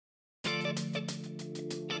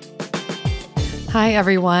Hi,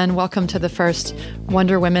 everyone. Welcome to the first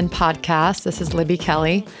Wonder Women podcast. This is Libby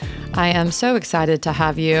Kelly. I am so excited to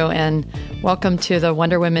have you, and welcome to the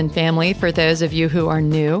Wonder Women family for those of you who are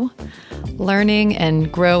new. Learning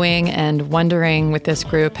and growing and wondering with this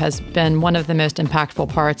group has been one of the most impactful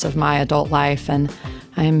parts of my adult life, and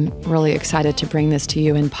I'm really excited to bring this to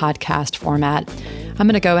you in podcast format. I'm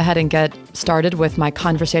going to go ahead and get started with my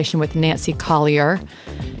conversation with Nancy Collier.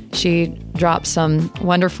 She dropped some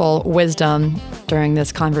wonderful wisdom during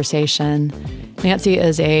this conversation. Nancy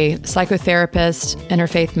is a psychotherapist,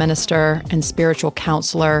 interfaith minister, and spiritual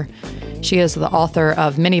counselor. She is the author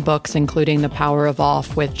of many books, including The Power of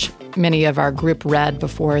Off, which many of our group read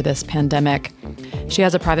before this pandemic. She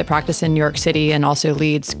has a private practice in New York City and also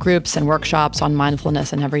leads groups and workshops on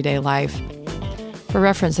mindfulness in everyday life. For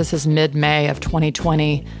reference, this is mid-May of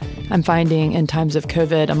 2020. I'm finding in times of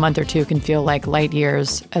COVID, a month or two can feel like light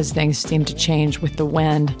years as things seem to change with the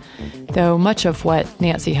wind, though much of what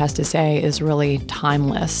Nancy has to say is really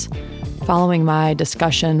timeless. Following my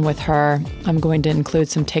discussion with her, I'm going to include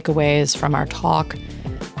some takeaways from our talk,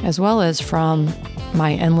 as well as from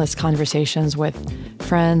my endless conversations with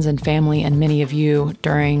friends and family and many of you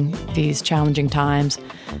during these challenging times.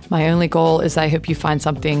 My only goal is I hope you find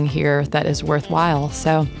something here that is worthwhile.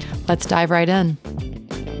 So let's dive right in.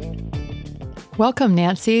 Welcome,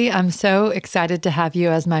 Nancy. I'm so excited to have you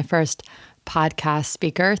as my first podcast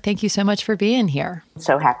speaker. Thank you so much for being here.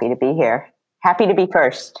 So happy to be here. Happy to be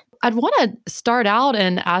first. I'd want to start out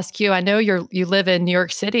and ask you, I know you live in New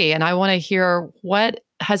York City, and I want to hear, what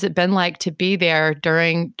has it been like to be there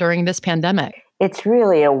during this pandemic? It's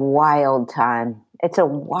really a wild time. It's a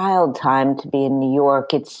wild time to be in New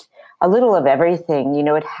York. It's a little of everything. You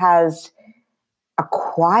know, it has a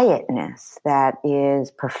quietness that is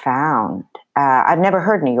profound. I've never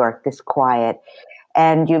heard New York this quiet.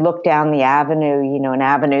 And you look down the avenue, you know, an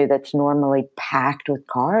avenue that's normally packed with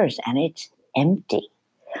cars, and it's empty.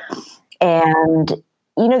 And,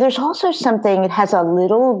 you know, there's also something, it has a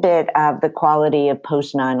little bit of the quality of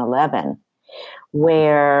post 9/11,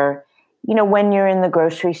 where, you know, when you're in the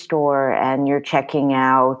grocery store and you're checking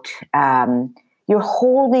out, you're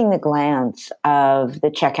holding the glance of the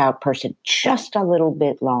checkout person just a little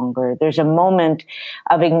bit longer. There's a moment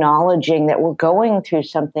of acknowledging that we're going through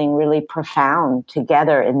something really profound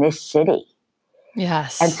together in this city.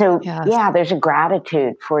 Yes. And so, yes. Yeah, there's a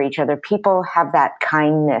gratitude for each other. People have that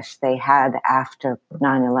kindness they had after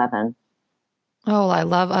 9/11. Oh, I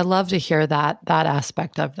love to hear that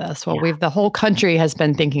aspect of this. Well, the whole country has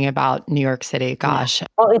been thinking about New York City. Gosh. Yeah.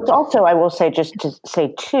 Well, it's also, I will say, just to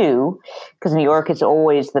say too, because New York is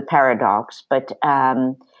always the paradox, but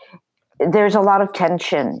there's a lot of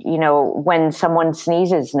tension. You know, when someone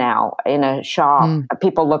sneezes now in a shop,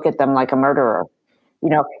 people look at them like a murderer. You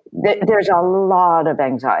know, there's a lot of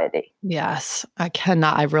anxiety. Yes.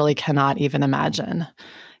 I really cannot even imagine.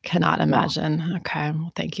 Okay.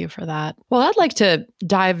 Well, thank you for that. Well, I'd like to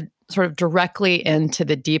dive sort of directly into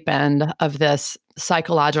the deep end of this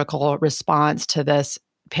psychological response to this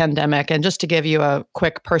pandemic. And just to give you a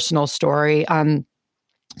quick personal story.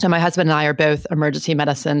 So my husband and I are both emergency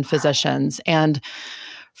medicine physicians. And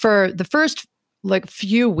for the first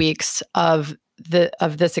few weeks of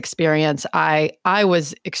this experience, I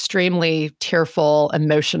was extremely tearful,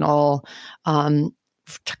 emotional,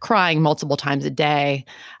 crying multiple times a day.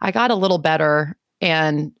 I got a little better,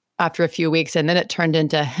 and after a few weeks, and then it turned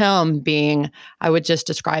into him being, I would just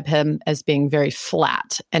describe him as being very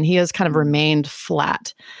flat, and he has kind of remained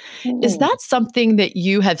flat. Is that something that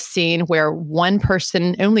you have seen where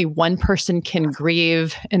only one person can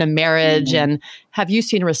grieve in a marriage? And have you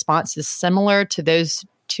seen responses similar to those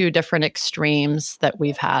two different extremes that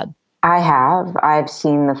we've had? I have. I've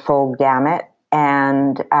seen the full gamut,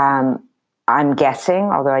 and I'm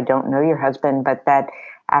guessing, although I don't know your husband, but that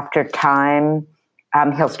after time,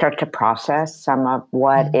 he'll start to process some of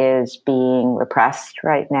what is being repressed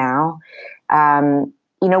right now. You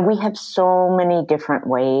know, we have so many different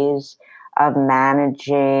ways of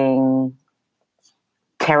managing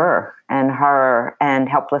terror and horror and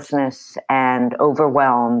helplessness and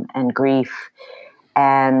overwhelm and grief.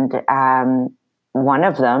 And one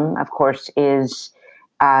of them, of course, is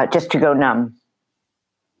just to go numb.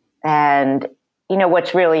 And, you know,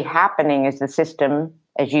 what's really happening is the system,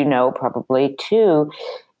 as you know, probably too,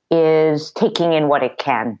 is taking in what it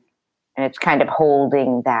can. And it's kind of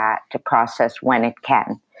holding that to process when it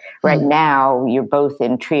can. Right now, you're both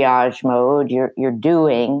in triage mode, you're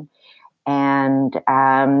doing, and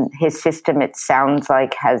his system, it sounds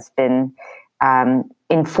like, has been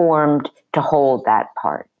informed to hold that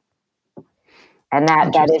part. And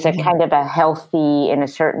that is a kind of a healthy, in a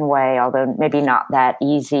certain way, although maybe not that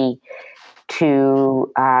easy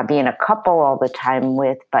to be in a couple all the time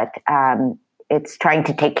with, but it's trying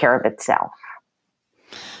to take care of itself.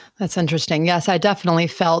 That's interesting. Yes, I definitely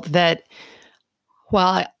felt that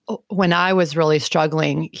when I was really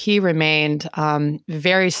struggling, he remained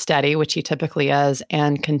very steady, which he typically is,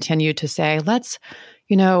 and continued to say, let's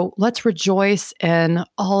rejoice in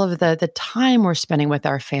all of the time we're spending with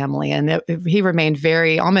our family. And he remained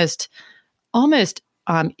very almost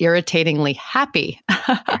irritatingly happy.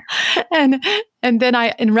 And then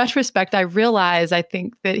in retrospect, I realized, I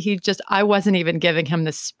think that I wasn't even giving him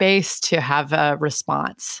the space to have a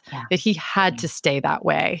response, that he had to stay that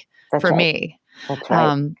way for me. That's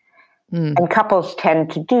right. And couples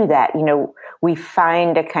tend to do that. We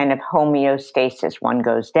find a kind of homeostasis. One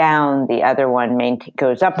goes down, the other one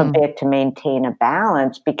goes up a bit to maintain a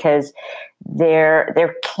balance, because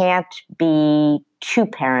there can't be two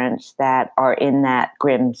parents that are in that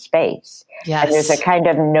grim space. Yes. And there's a kind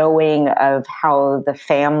of knowing of how the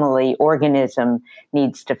family organism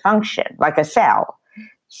needs to function, like a cell.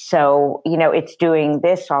 So, it's doing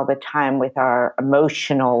this all the time with our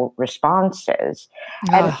emotional responses.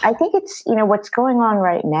 And I think it's, what's going on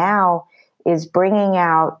right now is bringing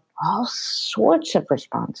out all sorts of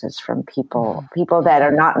responses from people that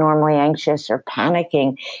are not normally anxious or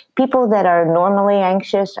panicking. People that are normally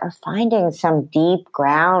anxious are finding some deep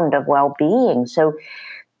ground of well-being. So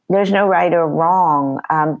there's no right or wrong.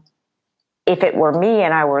 If it were me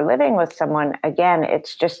and I were living with someone, again,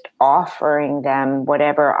 it's just offering them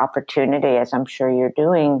whatever opportunity, as I'm sure you're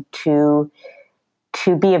doing, to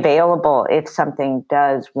be available if something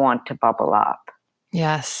does want to bubble up.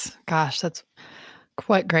 Yes. Gosh, that's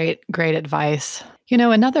quite great advice.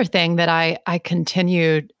 Another thing that I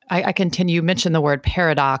continue, you mentioned the word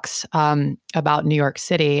paradox about New York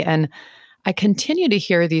City, and I continue to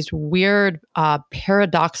hear these weird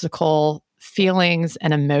paradoxical feelings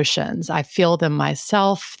and emotions. I feel them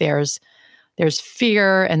myself. There's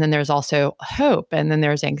fear, and then there's also hope, and then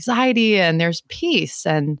there's anxiety, and there's peace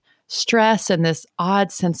and stress, and this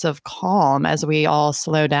odd sense of calm as we all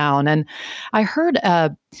slow down. And I heard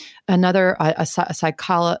a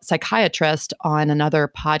psychiatrist on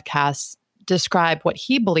another podcast describe what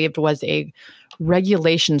he believed was a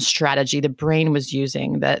regulation strategy the brain was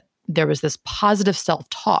using, that there was this positive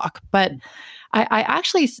self-talk. But I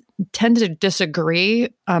actually tend to disagree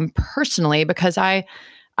personally, because I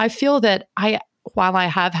feel that while I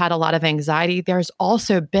have had a lot of anxiety, there's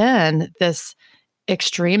also been this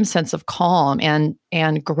extreme sense of calm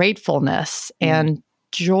and gratefulness and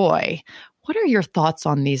joy. What are your thoughts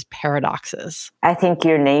on these paradoxes? I think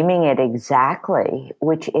you're naming it exactly,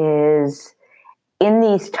 which is in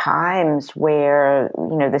these times where,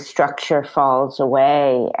 the structure falls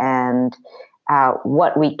away and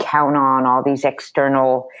what we count on, all these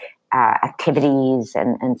external activities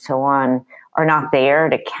and so on, are not there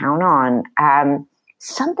to count on.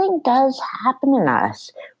 Something does happen in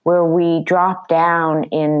us where we drop down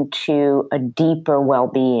into a deeper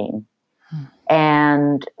well-being.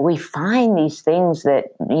 And we find these things that,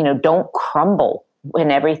 don't crumble when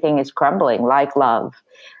everything is crumbling, like love,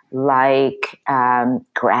 like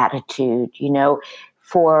gratitude,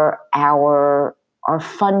 for our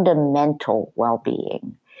fundamental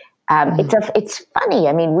well-being. It's funny.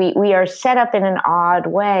 I mean, we are set up in an odd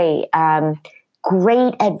way.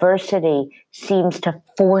 Great adversity seems to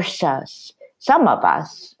force us, some of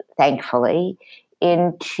us, thankfully,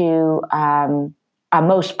 into a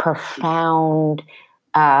most profound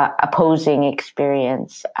opposing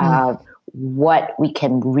experience of what we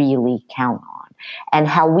can really count on and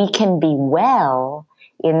how we can be well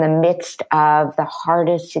in the midst of the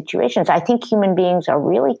hardest situations. I think human beings are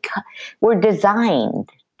we're designed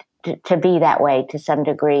to be that way to some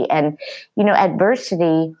degree. And,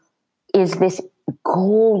 adversity is this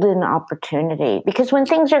golden opportunity, because when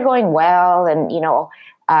things are going well and,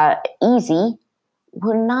 easy,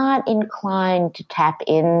 we're not inclined to tap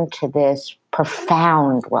into this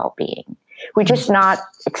profound well-being. We're just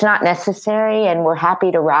it's not necessary, and we're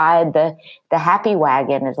happy to ride the happy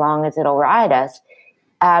wagon as long as it'll ride us.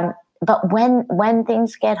 But when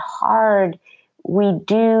things get hard, we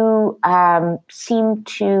do seem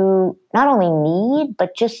to not only need,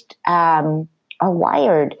 but just are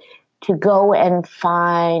wired to go and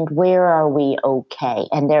find, where are we okay?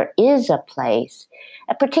 And there is a place,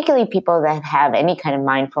 particularly people that have any kind of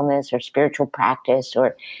mindfulness or spiritual practice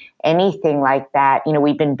or anything like that.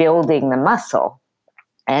 We've been building the muscle,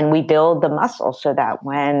 and we build the muscle so that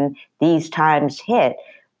when these times hit,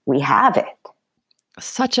 we have it.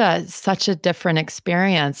 Such a different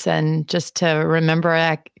experience. And just to remember,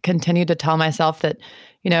 I continue to tell myself that,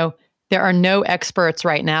 there are no experts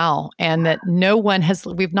right now, and that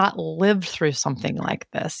we've not lived through something like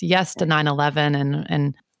this. Yes, to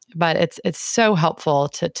 9/11, but it's so helpful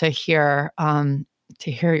to hear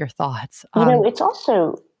your thoughts. It's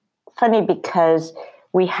also funny because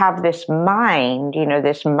we have this mind,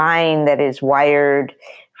 this mind that is wired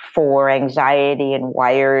for anxiety and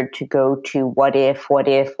wired to go to what if,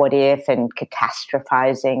 and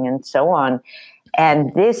catastrophizing and so on.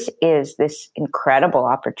 And this is this incredible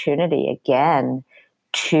opportunity again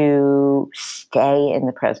to stay in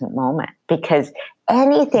the present moment, because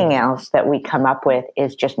anything else that we come up with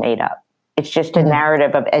is just made up. It's just a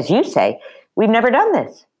narrative of, as you say, we've never done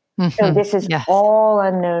this. So this is all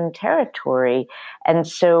unknown territory. And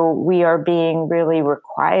so we are being really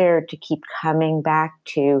required to keep coming back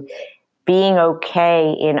to being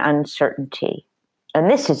okay in uncertainty.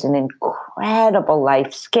 And this is an incredible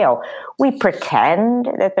life skill. We pretend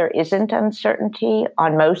that there isn't uncertainty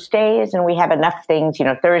on most days, and we have enough things,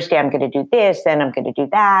 Thursday I'm going to do this, then I'm going to do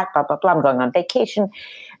that, blah, blah, blah, I'm going on vacation.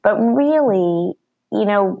 But really,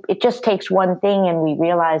 it just takes one thing and we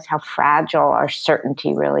realize how fragile our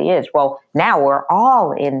certainty really is. Well, now we're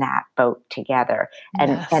all in that boat together.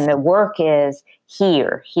 And the work is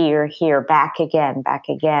here, back again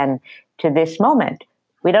to this moment.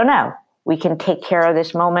 We don't know. We can take care of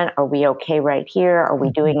this moment. Are we okay right here? Are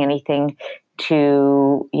we doing anything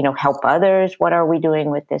to, help others? What are we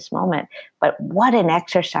doing with this moment? But what an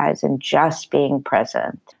exercise in just being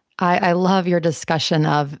present. I love your discussion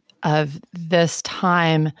of this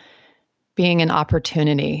time being an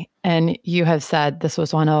opportunity. And you have said, this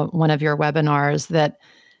was one of your webinars, that,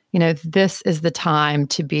 this is the time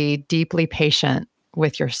to be deeply patient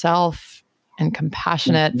with yourself and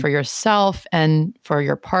compassionate for yourself and for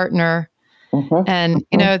your partner. And,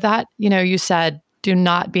 you said, do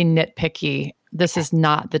not be nitpicky. This is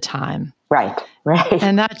not the time. Right.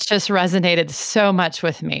 And that just resonated so much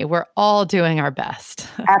with me. We're all doing our best.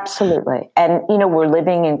 Absolutely. And, we're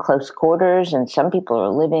living in close quarters, and some people are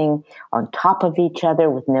living on top of each other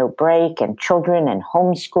with no break, and children and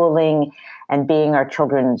homeschooling and being our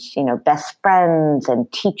children's, best friends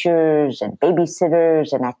and teachers and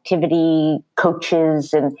babysitters and activity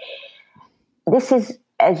coaches. And this is,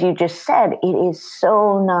 as you just said, it is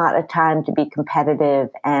so not a time to be competitive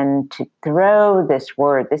and to throw this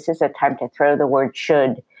word. This is a time to throw the word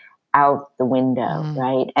should out the window,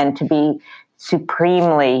 right? And to be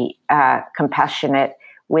supremely compassionate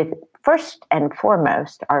with, first and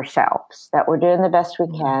foremost, ourselves, that we're doing the best we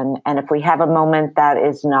can. And if we have a moment that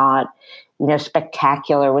is not,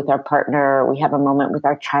 spectacular with our partner, we have a moment with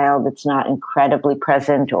our child that's not incredibly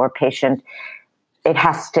present or patient, it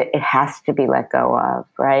has to be let go of,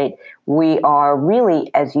 right? We are really,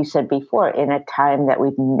 as you said before, in a time that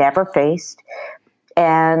we've never faced.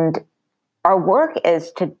 And our work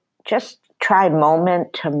is to just try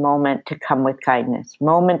moment to moment to come with kindness,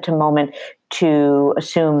 moment to moment to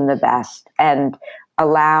assume the best, and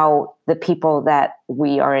allow the people that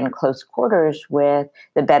we are in close quarters with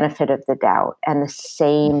the benefit of the doubt and the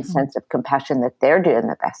same sense of compassion that they're doing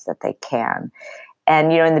the best that they can.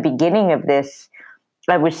 And, in the beginning of this,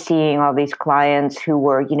 I was seeing all these clients who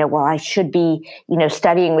were, well, I should be,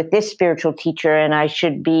 studying with this spiritual teacher, and I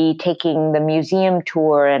should be taking the museum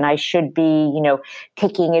tour, and I should be,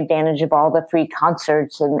 taking advantage of all the free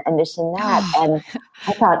concerts and this and that. And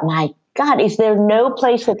I thought, my God, is there no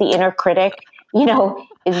place that the inner critic, is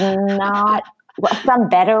not some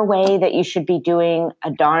better way that you should be doing a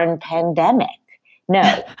darn pandemic?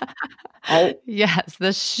 No. Right? Yes,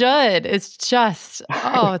 the should. It's just,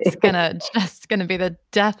 it's gonna be the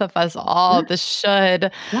death of us all. The should.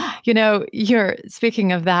 Yeah. You're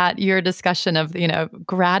speaking of that, your discussion of,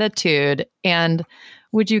 gratitude. And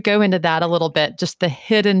would you go into that a little bit? Just the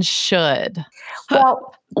hidden should.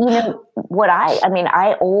 Well,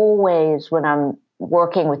 I always, when I'm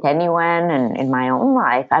working with anyone and in my own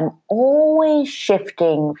life, I'm always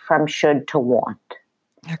shifting from should to want.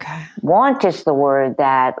 Okay. Want is the word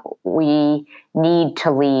that we need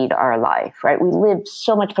to lead our life, right? We live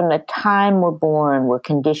so much from the time we're born. We're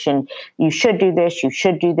conditioned. You should do this. You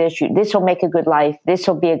should do this. This will make a good life. This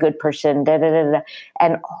will be a good person. Da, da, da, da.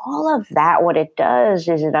 And all of that, what it does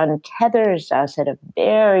is it untethers us at a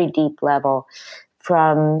very deep level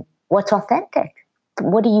from what's authentic.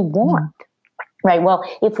 What do you want? Right. Well,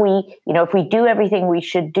 if we do everything we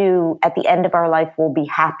should do at the end of our life, we'll be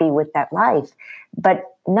happy with that life. But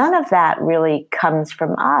none of that really comes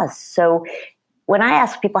from us. So when I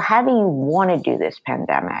ask people, how do you want to do this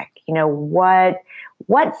pandemic?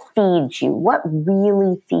 What feeds you? What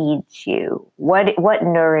really feeds you? What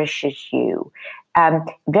nourishes you?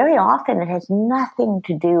 very often it has nothing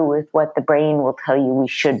to do with what the brain will tell you we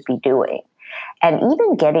should be doing. And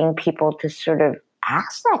even getting people to sort of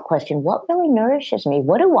ask that question, what really nourishes me?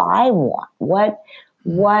 What do I want?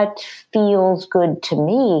 What feels good to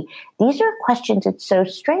me? These are questions. It's so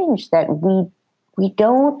strange that we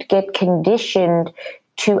don't get conditioned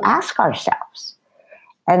to ask ourselves.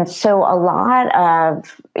 And so a lot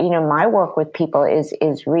of, my work with people is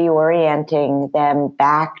reorienting them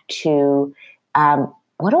back to,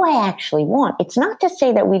 what do I actually want? It's not to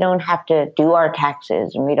say that we don't have to do our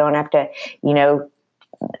taxes and we don't have to,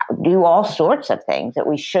 do all sorts of things that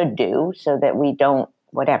we should do so that we don't,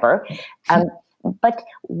 whatever. But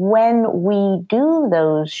when we do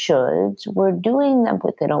those shoulds, we're doing them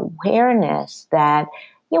with an awareness that,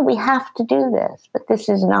 we have to do this, but this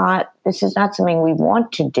is not something we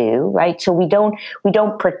want to do, right? So we don't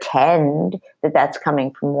pretend that that's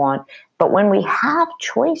coming from want. But when we have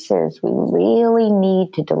choices, we really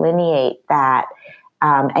need to delineate that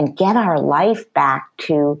and get our life back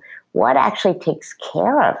to what actually takes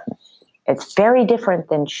care of me. It's very different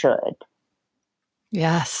than should.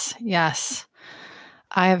 Yes.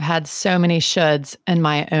 I have had so many shoulds in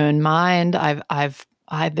my own mind.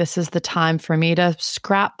 This is the time for me to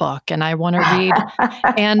scrapbook, and I want to read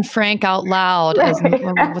Anne Frank out loud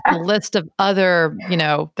with a list of other,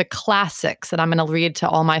 the classics that I'm going to read to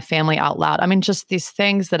all my family out loud. I mean, just these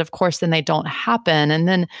things that, of course, then they don't happen. And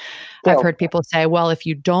then I've heard people say, well, if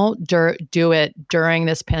you don't do it during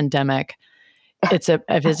this pandemic, if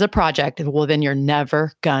it's a project, well, then you're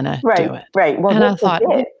never gonna do it. Right. Well, and I thought,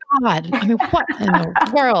 oh, God, I mean, what in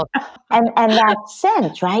the world? And that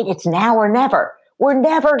sense, right? It's now or never. We're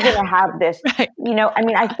never going to have this, right.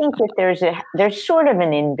 I think that there's sort of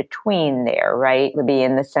an in-between there, right, Libby,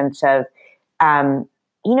 in the sense of, how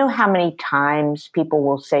many times people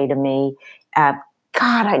will say to me, God,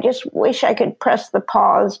 I just wish I could press the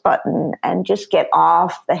pause button and just get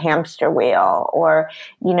off the hamster wheel, or,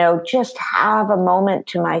 just have a moment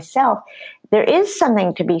to myself. There is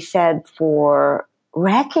something to be said for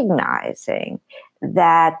recognizing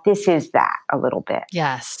that this is that a little bit.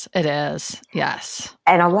 Yes, it is. Yes.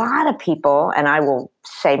 And a lot of people, and I will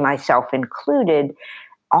say myself included,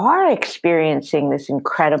 are experiencing this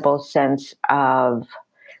incredible sense of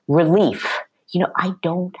relief. I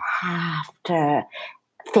don't have to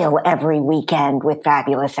fill every weekend with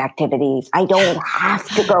fabulous activities. I don't have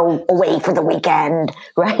to go away for the weekend,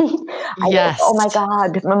 right? Yes. Oh my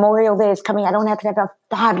God, Memorial Day is coming. I don't have to have a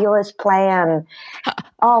fabulous plan.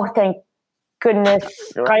 Oh, thank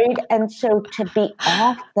goodness, right? And so to be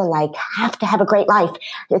off the have to have a great life.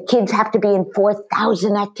 The kids have to be in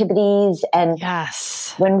 4,000 activities. And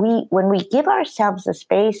yes, when we give ourselves a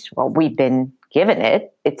space, well, we've been given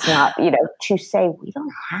it. It's not, to say we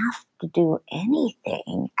don't have to do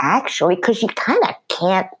anything actually, because you kind of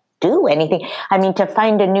can't do anything. I mean, to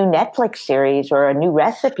find a new Netflix series or a new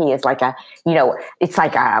recipe is it's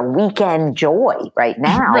like a weekend joy right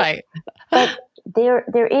now. Right. But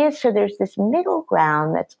there's this middle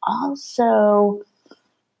ground that's also,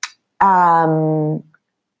 and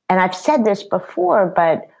I've said this before,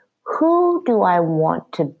 but who do I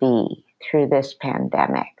want to be through this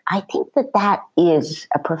pandemic? I think that is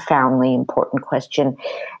a profoundly important question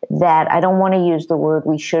that I don't want to use the word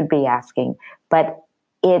we should be asking, but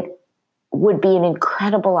it would be an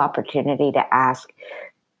incredible opportunity to ask,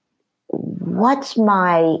 what's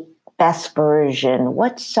my best version?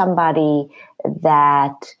 What's somebody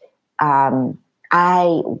that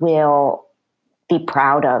I will be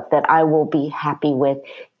proud of, that I will be happy with?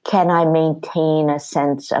 Can I maintain a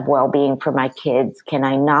sense of well-being for my kids? Can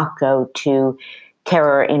I not go to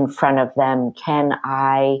terror in front of them?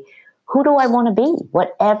 Who do I want to be?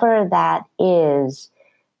 Whatever that is,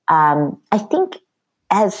 I think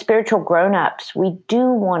as spiritual grown-ups, we do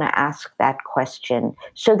want to ask that question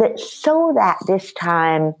so that this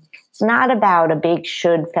time it's not about a big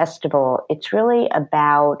should festival. It's really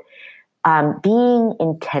about being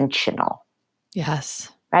intentional. Yes.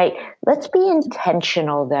 Right? Let's be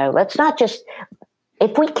intentional, though. Let's not just,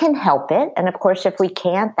 if we can help it, and of course, if we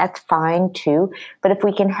can't, that's fine too. But if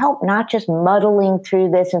we can help, not just muddling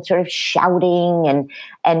through this and sort of shouting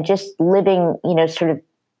and just living, sort of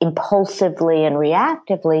impulsively and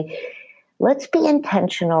reactively, let's be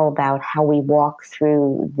intentional about how we walk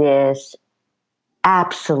through this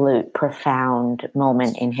absolute profound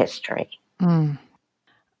moment in history. I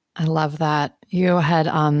love that. You had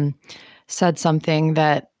said something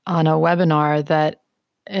that on a webinar that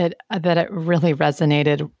it really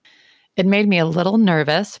resonated. It made me a little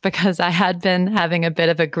nervous because I had been having a bit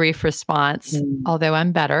of a grief response, although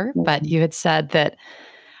I'm better. But you had said that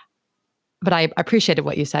but I appreciated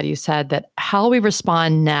what you said. You said that how we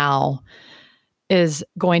respond now is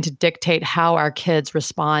going to dictate how our kids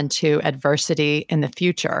respond to adversity in the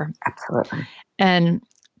future. Absolutely. And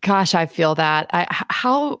gosh, I feel that.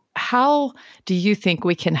 How do you think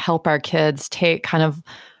we can help our kids take kind of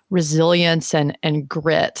resilience and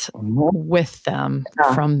grit with them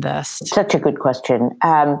from this? Such a good question.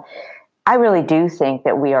 I really do think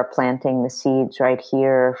that we are planting the seeds right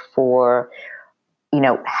here for,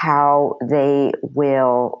 how they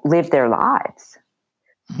will live their lives,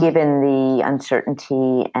 given the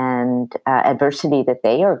uncertainty and adversity that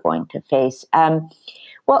they are going to face.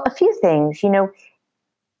 Well, a few things,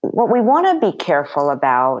 what we want to be careful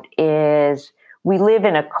about is we live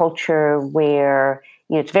in a culture where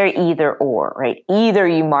it's very either or, right? Either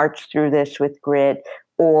you march through this with grit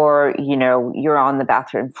or, you're on the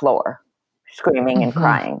bathroom floor screaming and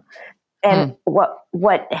crying. And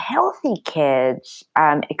what healthy kids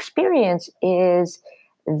experience is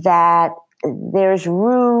that there's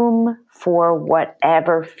room for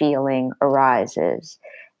whatever feeling arises,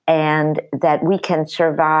 and that we can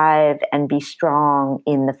survive and be strong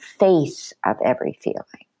in the face of every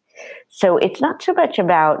feeling. So it's not so much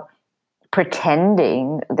about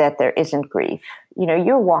pretending that there isn't grief.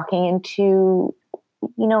 You're walking into,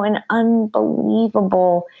 an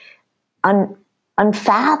unbelievable,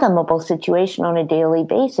 unfathomable situation on a daily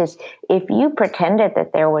basis. If you pretended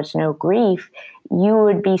that there was no grief, you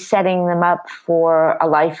would be setting them up for a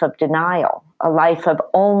life of denial, a life of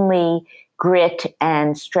only grit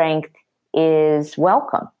and strength is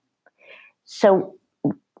welcome. So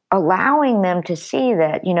allowing them to see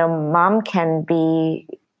that, mom can be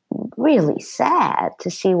really sad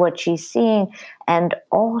to see what she's seeing, and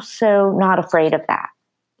also not afraid of that.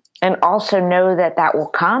 And also know that that will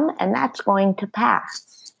come and that's going to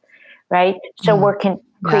pass, right? So we're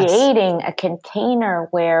creating a container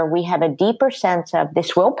where we have a deeper sense of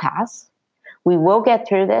this will pass. We will get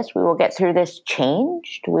through this. We will get through this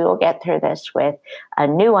changed. We will get through this with a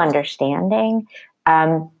new understanding.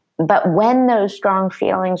 But when those strong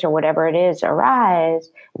feelings or whatever it is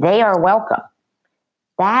arise, they are welcome.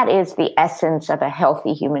 That is the essence of a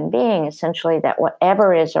healthy human being, essentially, that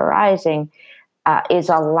whatever is arising is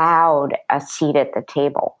allowed a seat at the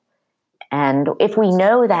table. And if we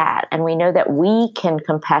know that, and we know that we can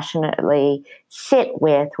compassionately sit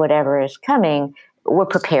with whatever is coming, we're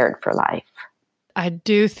prepared for life. I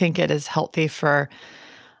do think it is healthy for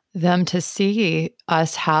them to see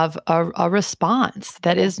us have a response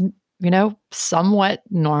that is, somewhat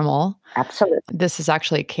normal. Absolutely. This is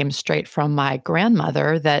actually came straight from my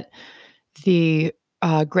grandmother, that the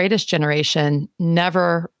greatest generation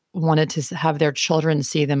never wanted to have their children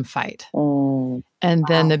see them fight. And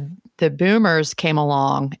then the boomers came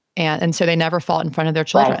along, and so they never fought in front of their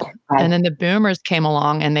children. Right. And then the boomers came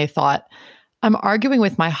along and they thought, I'm arguing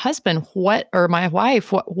with my husband, or my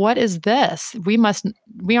wife. What is this? We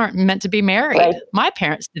aren't meant to be married. Right. My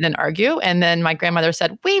parents didn't argue. And then my grandmother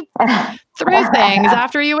said, we threw things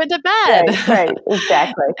after you went to bed. Right,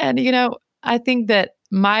 exactly. And, I think that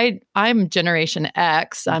I'm Generation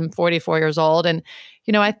X, I'm 44 years old. And,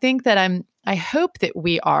 I think that I hope that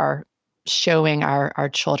we are showing our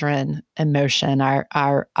children emotion,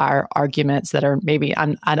 our arguments that are maybe,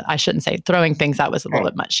 I shouldn't say throwing things. That was a little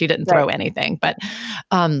bit much. She didn't throw anything, but,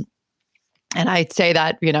 and I'd say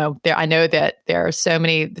that, I know that there are so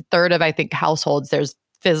many, the third of, I think, households, there's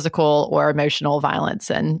physical or emotional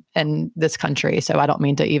violence in this country. So I don't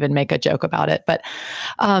mean to even make a joke about it, but,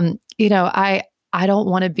 I don't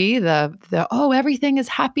want to be the everything is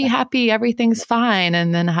happy, everything's fine,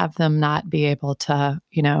 and then have them not be able to,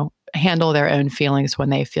 handle their own feelings when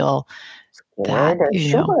they feel that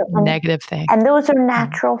negative thing. And those are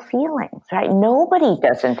natural feelings, right? Nobody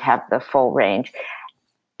doesn't have the full range.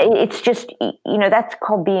 It's just, that's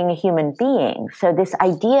called being a human being. So this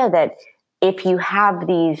idea that if you have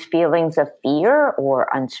these feelings of fear or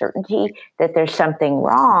uncertainty, that there's something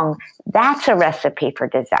wrong, that's a recipe for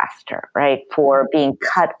disaster, right? For being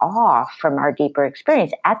cut off from our deeper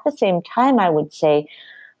experience. At the same time, I would say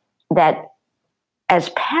that as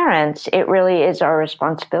parents, it really is our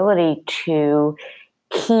responsibility to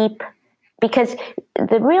keep, because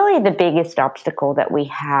the biggest obstacle that we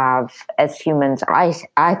have as humans,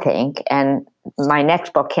 I think, and my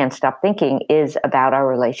next book, Can't Stop Thinking, is about our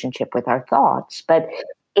relationship with our thoughts, but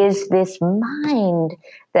is this mind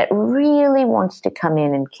that really wants to come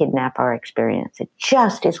in and kidnap our experience. It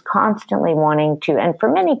just is constantly wanting to, and for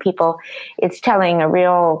many people, it's telling a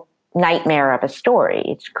real nightmare of a story.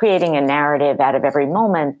 It's creating a narrative out of every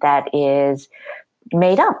moment that is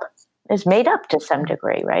made up. is made up to some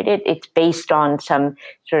degree, right? It's based on some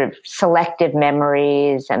sort of selective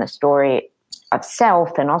memories and a story of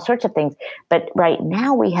self and all sorts of things. But right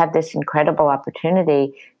now we have this incredible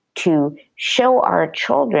opportunity to show our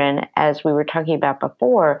children, as we were talking about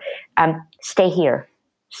before, stay here,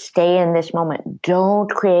 stay in this moment. Don't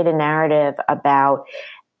create a narrative about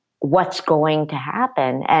what's going to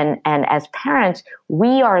happen. And as parents,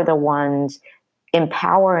 we are the ones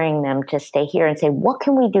empowering them to stay here and say, what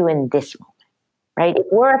can we do in this moment, right? If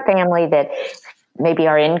we're a family that maybe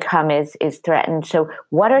our income is threatened, so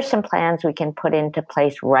what are some plans we can put into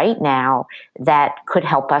place right now that could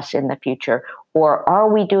help us in the future? Or are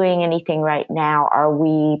we doing anything right now? Are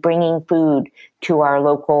we bringing food to our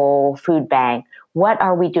local food bank? What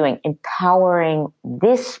are we doing? Empowering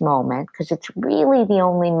this moment, because it's really the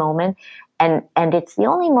only moment, and it's the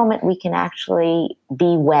only moment we can actually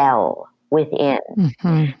be well within.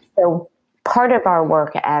 Mm-hmm. So part of our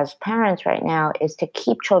work as parents right now is to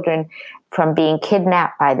keep children from being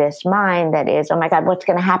kidnapped by this mind that is, oh my God, what's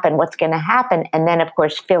going to happen? What's going to happen? And then, of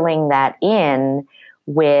course, filling that in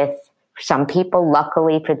with some people,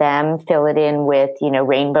 luckily for them, fill it in with,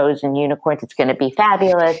 rainbows and unicorns. It's going to be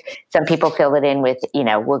fabulous. Some people fill it in with,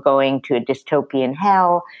 we're going to a dystopian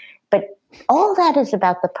hell. But all that is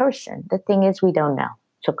about the person. The thing is, we don't know.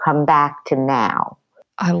 So come back to now.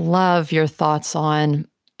 I love your thoughts on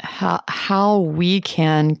how we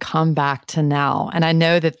can come back to now. And I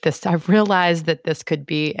know that I realize that this could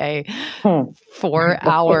be a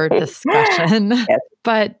 4-hour discussion, yes.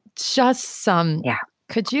 But just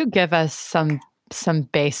could you give us some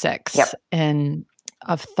basics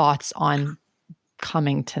of thoughts on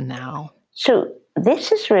coming to now? So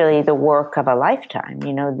this is really the work of a lifetime.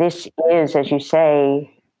 This is, as you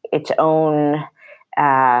say, its own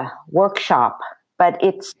workshop, but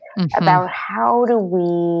it's about how do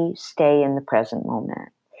we stay in the present moment.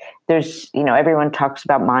 There's, everyone talks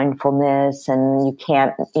about mindfulness, and you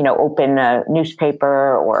can't, open a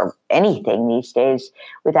newspaper or anything these days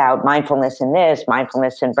without mindfulness in this,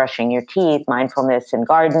 mindfulness in brushing your teeth, mindfulness in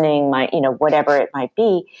gardening, whatever it might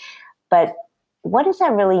be. But what does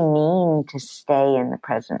that really mean to stay in the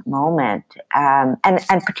present moment? And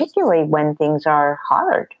particularly when things are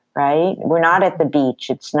hard, right? We're not at the beach.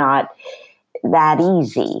 It's not that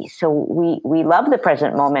easy. So we love the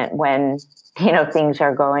present moment when, things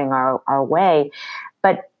are going our way.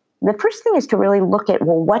 But the first thing is to really look at,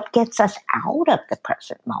 what gets us out of the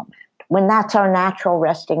present moment when that's our natural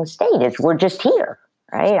resting state is we're just here,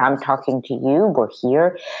 right? I'm talking to you, we're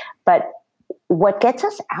here. But what gets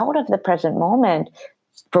us out of the present moment,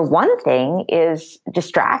 for one thing, is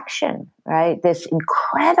distraction, right? This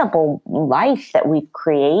incredible life that we've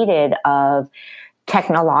created of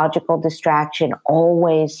technological distraction,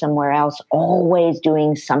 always somewhere else, always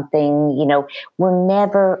doing something, we're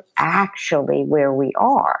never actually where we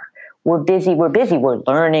are. We're busy, we're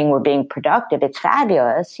learning, we're being productive. It's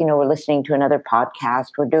fabulous. We're listening to another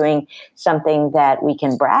podcast, we're doing something that we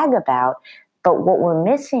can brag about. But what we're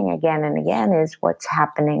missing again and again is what's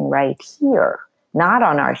happening right here, not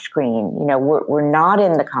on our screen. We're not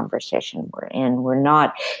in the conversation we're in. We're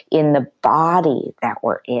not in the body that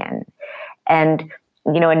we're in. And,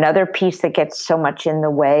 another piece that gets so much in the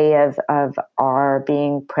way of our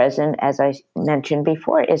being present, as I mentioned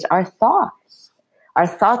before, is our thoughts. Our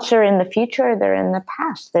thoughts are in the future. They're in the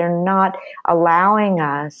past. They're not allowing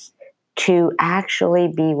us to actually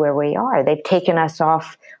be where we are. They've taken us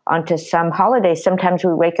off onto some holiday. Sometimes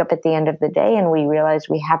we wake up at the end of the day and we realize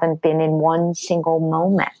we haven't been in one single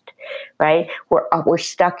moment, right? We're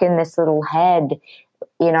stuck in this little head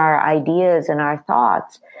in our ideas and our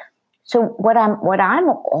thoughts. So what I'm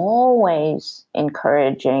always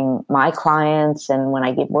encouraging my clients and when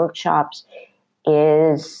I give workshops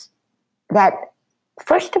is that,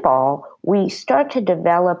 first of all, we start to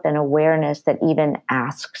develop an awareness that even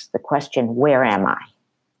asks the question, where am I?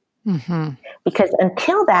 Mm-hmm. Because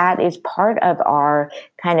until that is part of our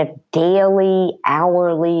kind of daily,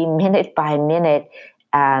 hourly, minute by minute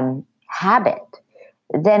habit,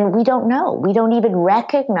 then we don't know. We don't even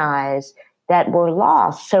recognize that we're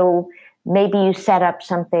lost. So maybe you set up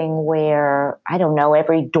something where, I don't know,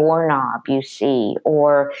 every doorknob you see,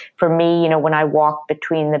 or for me, when I walk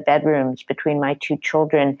between the bedrooms, between my two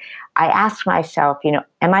children, I ask myself,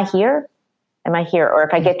 am I here? Am I here? Or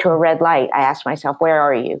if I get to a red light, I ask myself, where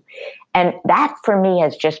are you? And that for me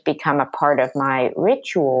has just become a part of my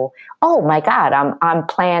ritual. Oh my God, I'm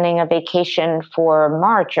planning a vacation for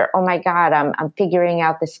March, or oh my God, I'm figuring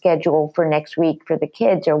out the schedule for next week for the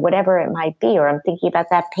kids, or whatever it might be, or I'm thinking about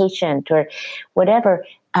that patient or whatever.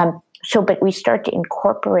 But we start to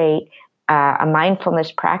incorporate a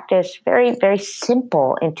mindfulness practice, very, very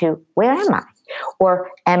simple, into where am I? Or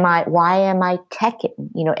why am I teching?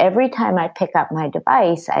 Every time I pick up my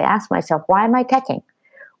device, I ask myself, why am I teching?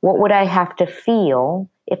 What would I have to feel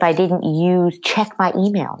if I didn't check my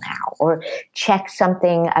email now, or check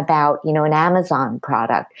something about, an Amazon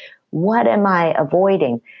product? What am I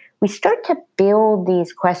avoiding? We start to build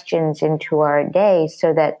these questions into our day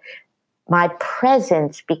so that my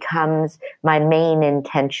presence becomes my main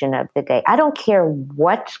intention of the day. I don't care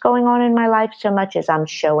what's going on in my life so much as I'm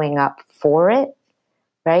showing up for it,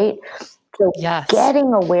 right? So Yes.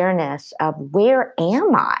 Getting awareness of where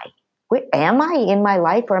am I? Where am I in my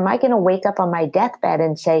life? Or am I going to wake up on my deathbed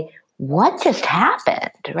and say, what just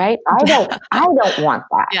happened, right? I don't want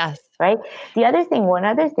that, yes. right? One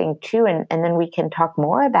other thing too, and then we can talk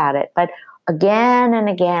more about it, but again and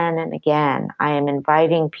again and again, I am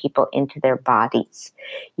inviting people into their bodies.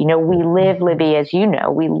 We live, Libby, as you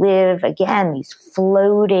know, again, these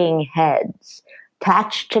floating heads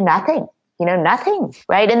attached to nothing, nothing,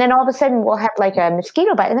 right? And then all of a sudden we'll have like a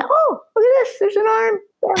mosquito bite, and then, oh, look at this, there's an arm.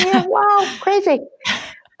 Yeah, wow, crazy.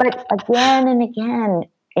 But again and again,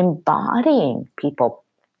 embodying people.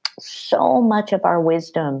 So much of our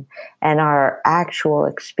wisdom and our actual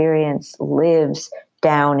experience lives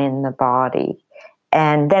down in the body.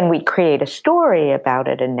 And then we create a story about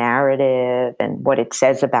it, a narrative, and what it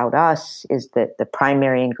says about us is the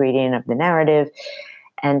primary ingredient of the narrative,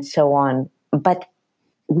 and so on. But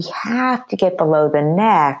we have to get below the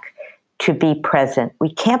neck to be present.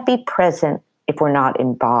 We can't be present if we're not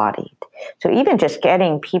embodied. So even just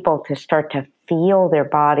getting people to start to feel their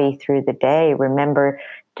body through the day, remember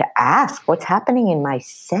to ask, what's happening in my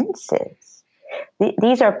senses?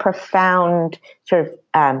 These are profound sort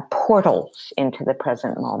of portals into the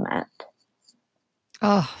present moment.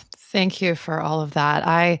 Oh, thank you for all of that.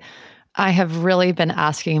 I have really been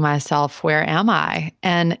asking myself, where am I?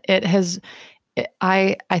 And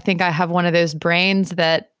I think I have one of those brains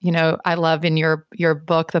that, I love in your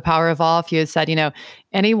book, The Power of Off. You had said,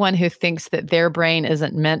 anyone who thinks that their brain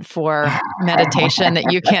isn't meant for meditation,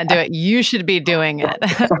 that you can't do it, you should be doing it.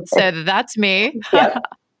 So that's me. Yep.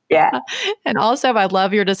 Yeah. And also, I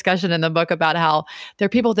love your discussion in the book about how there are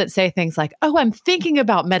people that say things like, oh, I'm thinking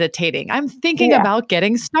about meditating. I'm thinking about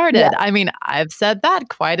getting started. Yeah. I mean, I've said that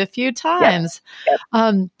quite a few times.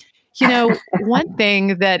 Yep. One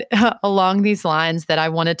thing that along these lines that I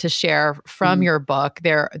wanted to share from your book,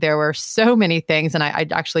 there were so many things, and I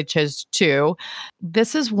actually chose two.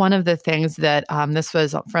 This is one of the things that this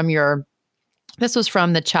was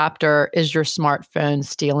from the chapter, Is Your Smartphone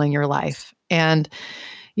Stealing Your Life? And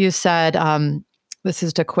you said, this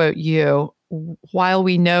is to quote you, while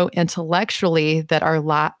we know intellectually that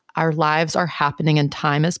our lives are happening and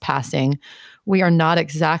time is passing, we are not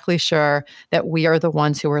exactly sure that we are the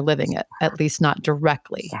ones who are living it, at least not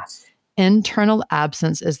directly. Yes. Internal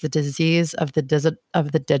absence is the disease of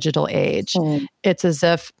the digital age. It's as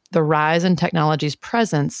if the rise in technology's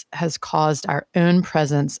presence has caused our own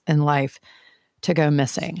presence in life to go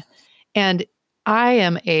missing. And I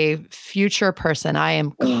am a future person. I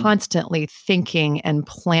am constantly thinking and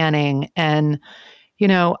planning, and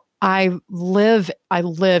I live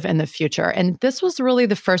in the future. And this was really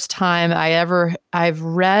the first time I've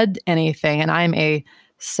read anything, and I'm a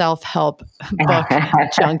self-help book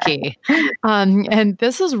junkie. And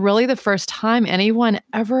this is really the first time anyone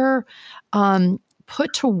ever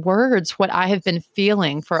put to words what I have been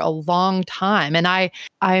feeling for a long time. And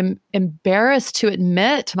I'm embarrassed to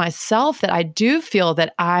admit to myself that I do feel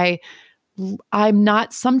that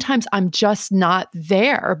sometimes I'm just not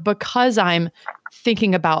there because I'm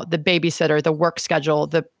thinking about the babysitter, the work schedule,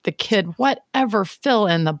 the kid, whatever, fill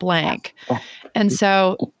in the blank. Yeah. And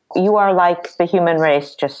so you are like the human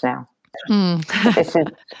race just now. This is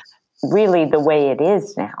really the way it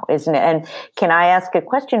is now, isn't it? And can I ask a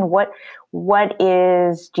question? What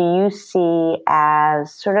do you see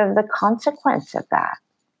as sort of the consequence of that?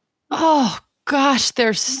 Oh gosh,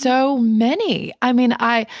 there's so many. I mean,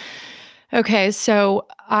 my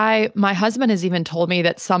husband has even told me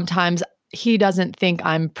that sometimes he doesn't think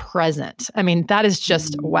I'm present. I mean, that is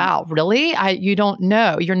just, wow, really? You don't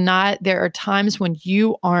know. You're not, there are times when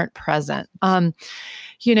you aren't present. There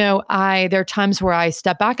are times where I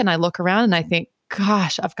step back and I look around and I think,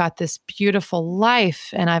 gosh, I've got this beautiful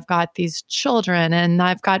life and I've got these children and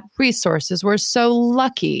I've got resources. We're so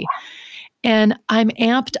lucky. And I'm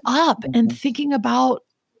amped up and thinking about,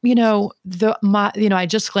 I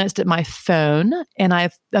just glanced at my phone and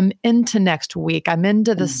I'm into next week. I'm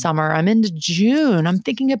into the summer. I'm into June. I'm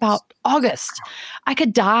thinking about August. I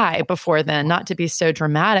could die before then, not to be so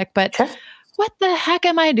dramatic, but what the heck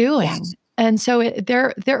am I doing? And so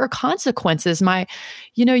there are consequences.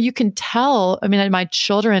 You can tell, I mean, my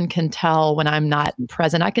children can tell when I'm not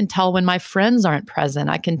present. I can tell when my friends aren't present.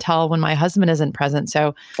 I can tell when my husband isn't present.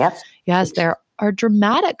 So yes, there are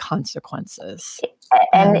dramatic consequences.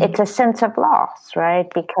 And it's a sense of loss,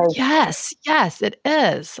 right? Because yes, it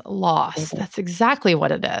is loss. That's exactly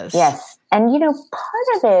what it is. Yes. And, part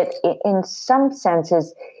of it in some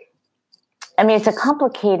senses, I mean, it's a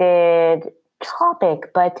complicated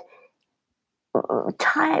topic, but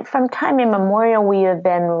from time immemorial, we have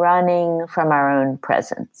been running from our own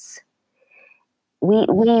presence. We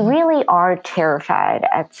really are terrified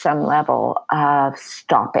at some level of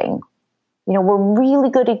stopping. We're really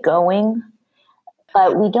good at going,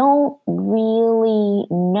 but we don't really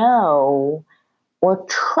know or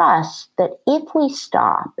trust that if we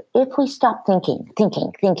stop thinking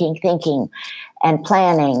and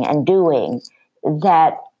planning and doing,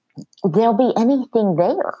 that there'll be anything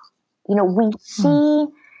there. We see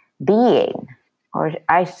being, or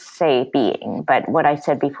I say being, but what I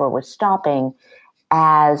said before was stopping,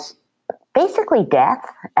 as basically death,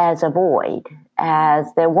 as a void, as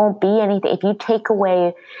there won't be anything. If you take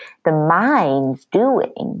away the mind's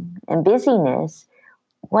doing and busyness,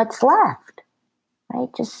 what's left? Right?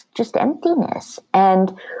 Just emptiness.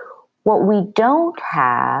 And what we don't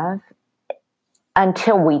have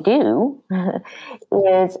until we do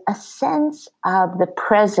is a sense of the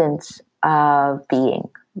presence of being,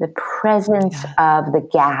 the presence of the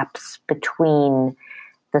gaps between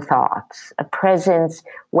the thoughts, a presence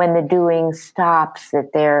when the doing stops,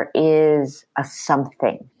 that there is a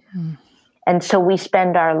something. And so we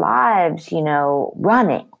spend our lives,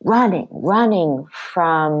 running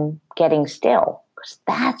from getting still, because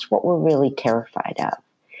that's what we're really terrified of.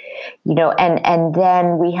 And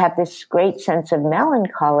then we have this great sense of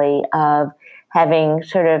melancholy of having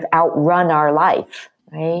sort of outrun our life,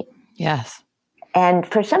 right? Yes. And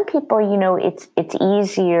for some people, it's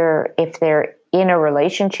easier if they're in a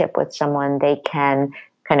relationship with someone, they can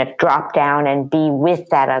kind of drop down and be with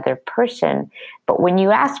that other person. But when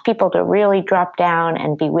you ask people to really drop down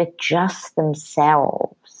and be with just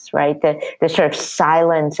themselves, right? The sort of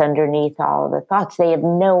silence underneath all of the thoughts, they have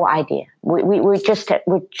no idea. We're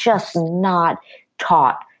just not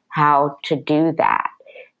taught how to do that.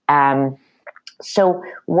 So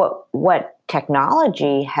what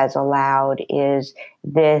technology has allowed is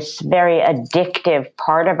this very addictive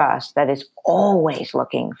part of us that is always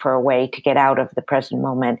looking for a way to get out of the present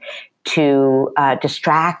moment, to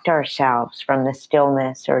distract ourselves from the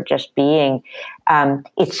stillness or just being.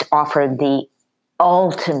 It's offered the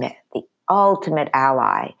ultimate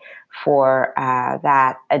ally for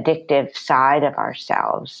that addictive side of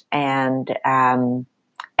ourselves, and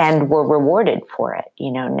we're rewarded for it.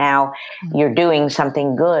 Now you're doing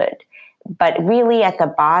something good. But really at the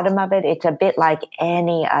bottom of it, it's a bit like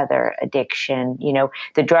any other addiction.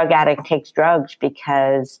 The drug addict takes drugs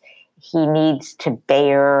because he needs to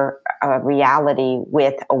bear a reality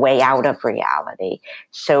with a way out of reality.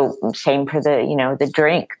 So same for the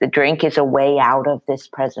drink. The drink is a way out of this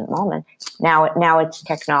present moment. Now it's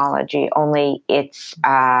technology, only it's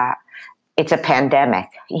a pandemic.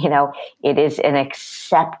 It is an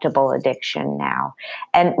acceptable addiction now.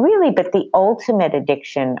 And really, but the ultimate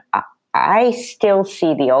addiction, I still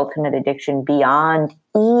see the ultimate addiction beyond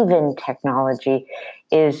even technology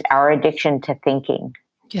is our addiction to thinking.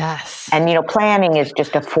 Yes. And, planning is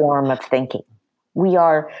just a form of thinking. We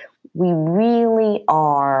really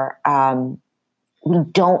are, we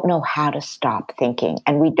don't know how to stop thinking,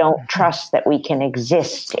 and we don't trust that we can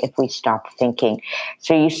exist if we stop thinking.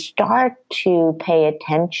 So you start to pay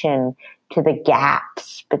attention to the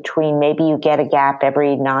gaps between, maybe you get a gap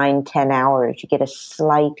every 9-10 hours, you get a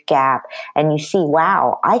slight gap, and you see,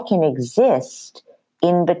 wow, I can exist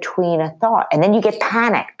in between a thought. And then you get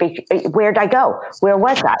panicked. Where'd I go? Where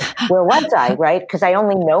was I? Right? Because I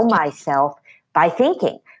only know myself by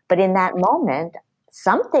thinking. But in that moment,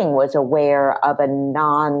 something was aware of a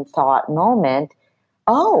non-thought moment.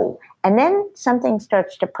 Oh, and then something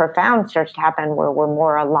profound starts to happen where we're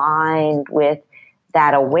more aligned with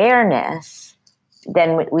that awareness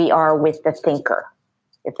than we are with the thinker,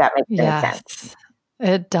 if that makes any sense.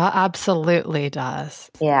 It absolutely does.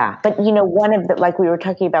 Yeah. But, one of the, like we were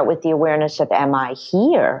talking about with the awareness of, am I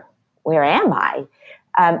here? Where am I?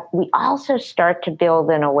 We also start to build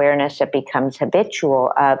an awareness that becomes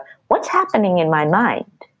habitual of what's happening in my mind,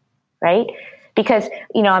 right? Because,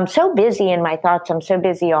 I'm so busy in my thoughts, I'm so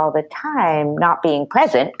busy all the time not being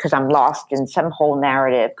present because I'm lost in some whole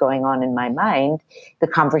narrative going on in my mind. The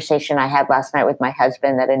conversation I had last night with my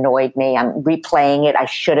husband that annoyed me, I'm replaying it, I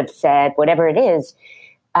should have said, whatever it is.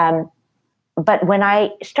 But when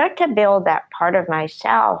I start to build that part of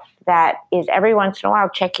myself that is every once in a while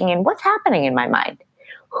checking in, what's happening in my mind?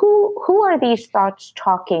 Who are these thoughts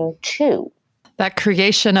talking to? That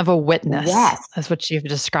creation of a witness. Yes. That's what you've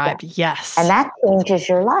described. Yes. And that changes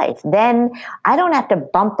your life. Then I don't have to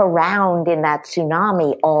bump around in that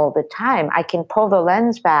tsunami all the time. I can pull the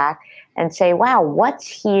lens back and say, wow, what's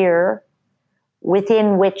here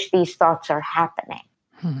within which these thoughts are happening?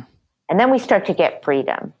 And then we start to get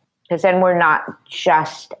freedom, because then we're not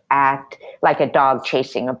just at like a dog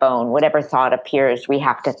chasing a bone. Whatever thought appears, we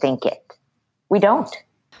have to think it. We don't.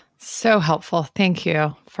 So helpful. Thank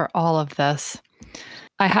you for all of this.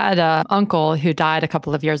 I had an uncle who died a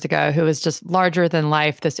couple of years ago who was just larger than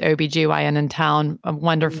life, this OBGYN in town, a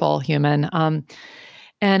wonderful human.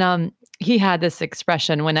 And he had this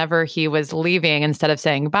expression whenever he was leaving, instead of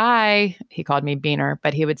saying bye, he called me Beaner,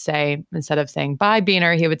 but he would say, instead of saying bye,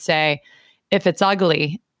 Beaner, he would say, if it's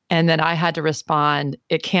ugly. And then I had to respond,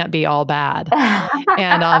 it can't be all bad.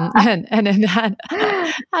 and in that,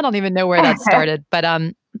 I don't even know where that started, but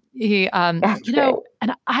he, you know,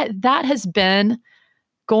 and that has been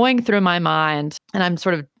going through my mind, and I'm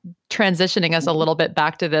sort of transitioning us a little bit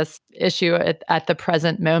back to this issue at the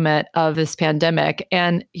present moment of this pandemic.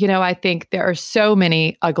 And, you know, I think there are so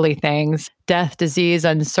many ugly things: death, disease,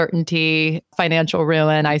 uncertainty, financial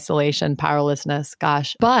ruin, isolation, powerlessness,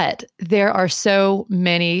 gosh. But there are so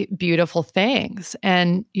many beautiful things.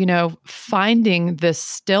 And, you know, finding this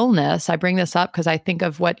stillness, I bring this up because I think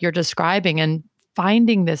of what you're describing, and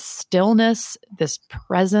finding this stillness, this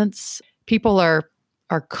presence. People are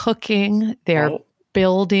cooking, they're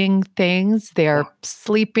building things, they're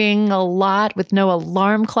sleeping a lot with no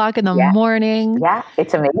alarm clock in the morning. Yeah,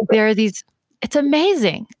 it's amazing. It's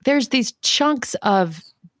amazing. There's these chunks of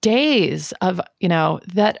days of, you know,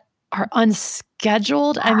 that are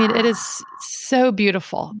unscheduled. I mean, it is so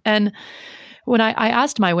beautiful. And when I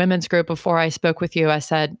asked my women's group before I spoke with you, I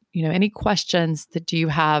said, you know, any questions that do you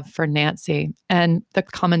have for Nancy? And the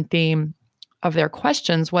common theme of their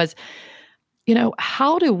questions was, you know,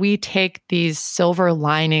 how do we take these silver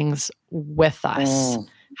linings with us?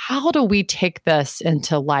 How do we take this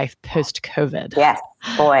into life post-COVID? Yes,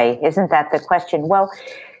 boy, isn't that the question? Well,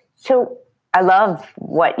 so I love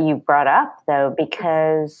what you brought up, though,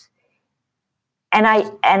 because, and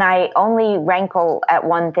I only rankle at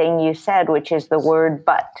one thing you said, which is the word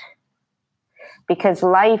 "but," because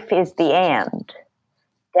life is the and.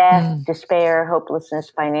 Death, despair,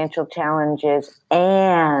 hopelessness, financial challenges,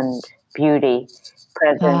 and beauty,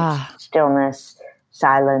 presence, stillness,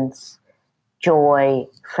 silence, joy,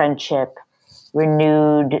 friendship,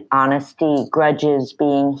 renewed honesty, grudges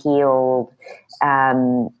being healed,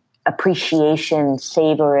 appreciation,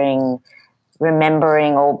 savoring,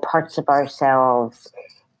 remembering old parts of ourselves.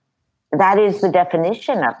 That is the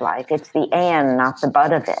definition of life. It's the and, not the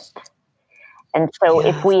but of it. And so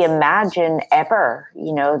if we imagine ever,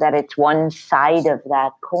 you know, that it's one side of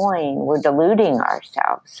that coin, we're deluding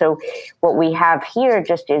ourselves. So what we have here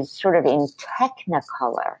just is sort of in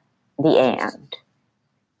technicolor, the and.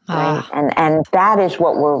 Right? And that is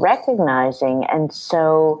what we're recognizing. And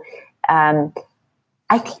so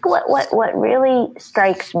I think what really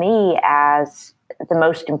strikes me as the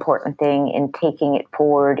most important thing in taking it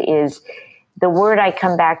forward is the word I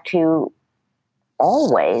come back to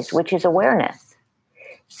always, which is awareness.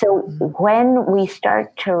 So when we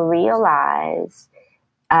start to realize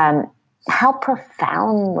how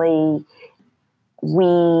profoundly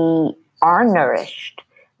we are nourished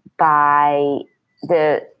by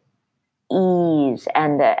the ease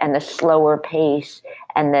and the slower pace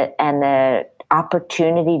and the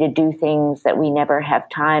opportunity to do things that we never have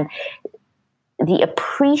time, the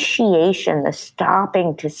appreciation, the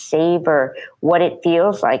stopping to savor what it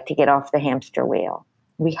feels like to get off the hamster wheel.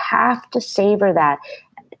 We have to savor that,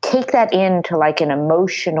 take that into like an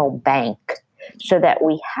emotional bank so that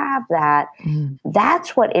we have that.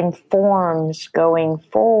 That's what informs going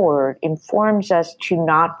forward, informs us to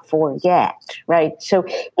not forget, right? So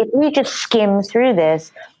if we just skim through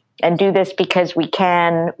this and do this because we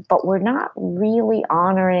can, but we're not really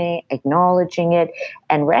honoring, acknowledging it,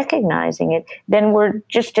 and recognizing it, then we're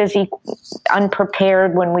just as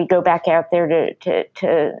unprepared when we go back out there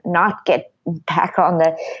to not get back on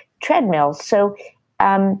the treadmill. So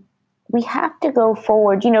we have to go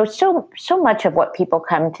forward. You know, so much of what people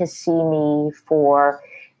come to see me for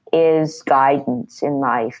is guidance in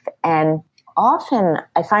life. And often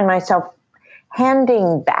I find myself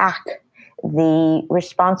handing back the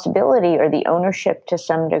responsibility or the ownership to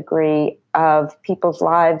some degree of people's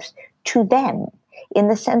lives to them, in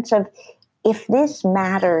the sense of, if this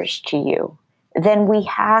matters to you, then we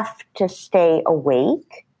have to stay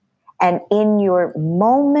awake And in your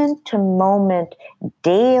moment to moment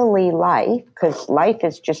daily life, because life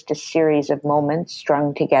is just a series of moments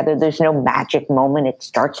strung together, there's no magic moment, it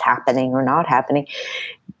starts happening or not happening.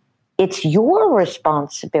 It's your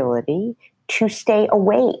responsibility to stay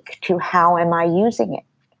awake to how am I using it.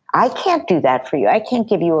 I can't do that for you. I can't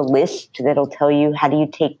give you a list that'll tell you how do you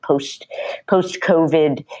take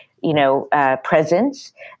post-COVID,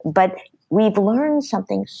 presence. But we've learned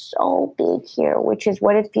something so big here, which is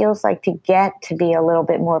what it feels like to get to be a little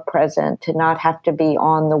bit more present, to not have to be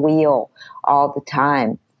on the wheel all the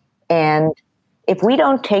time. And if we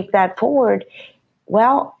don't take that forward,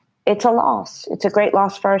 well, it's a loss. It's a great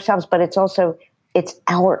loss for ourselves, but it's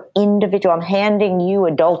our individual. I'm handing you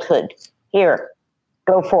adulthood. Here,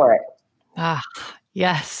 go for it. Ah,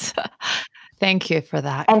 yes. Thank you for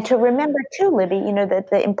that. And to remember too, Libby,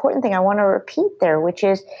 that the important thing I want to repeat there, which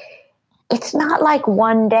is it's not like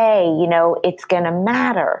one day, it's going to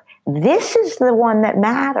matter. This is the one that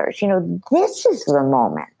matters. This is the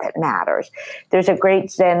moment that matters. There's a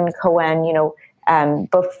great Zen koan,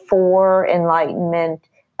 before enlightenment,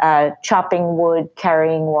 chopping wood,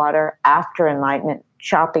 carrying water, after enlightenment,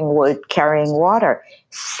 chopping wood, carrying water.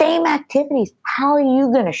 Same activities. How are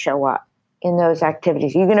you going to show up in those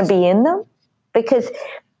activities? Are you going to be in them? Because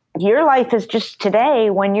your life is just today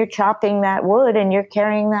when you're chopping that wood and you're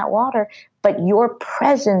carrying that water, but your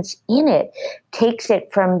presence in it takes it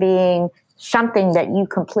from being something that you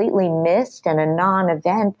completely missed and a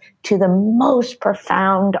non-event to the most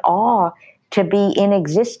profound awe to be in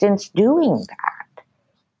existence doing that.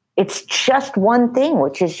 It's just one thing,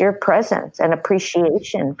 which is your presence and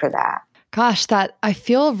appreciation for that. Gosh, that I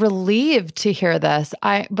feel relieved to hear this.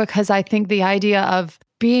 Because I think the idea of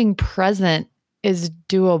being present is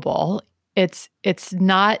doable. It's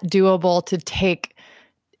not doable to take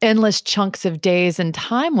endless chunks of days and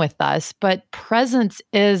time with us, but presence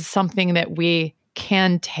is something that we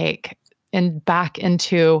can take and back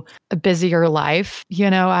into a busier life.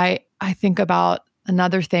 I think about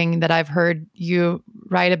another thing that I've heard you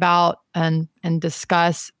write about and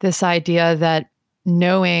discuss, this idea that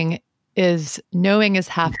knowing is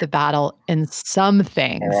half the battle in some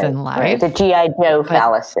things in life. Right. The G.I. Joe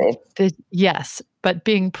fallacy. Yes. But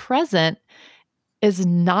being present is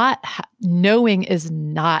not, knowing is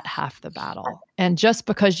not half the battle. And just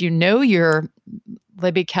because you know your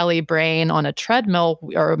Libby Kelly brain on a treadmill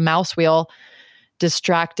or a mouse wheel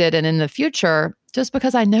distracted and in the future, just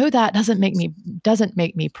because I know that doesn't make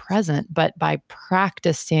me present. But by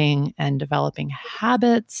practicing and developing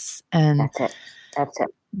habits, and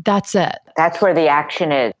that's it. That's where the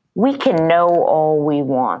action is. We can know all we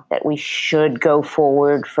want, that we should go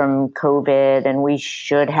forward from COVID and we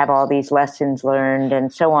should have all these lessons learned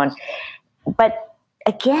and so on. But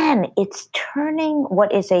again, it's turning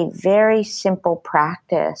what is a very simple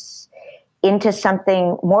practice into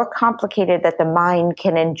something more complicated that the mind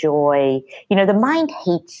can enjoy. The mind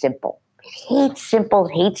hates simple. It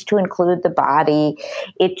hates to include the body.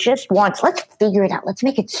 It just wants, let's figure it out. Let's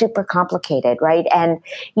make it super complicated, right? And,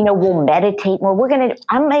 we'll meditate more.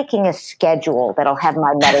 I'm making a schedule that'll have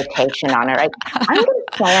my meditation on it, right? I'm going to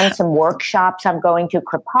plan some workshops. I'm going to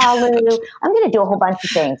Kripalu. I'm going to do a whole bunch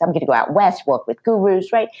of things. I'm going to go out west, work with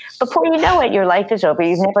gurus, right? Before you know it, your life is over.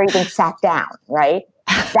 You've never even sat down, right?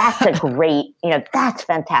 That's a great, that's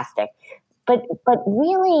fantastic. But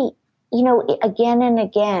really, again and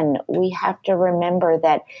again, we have to remember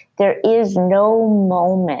that there is no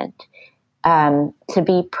moment to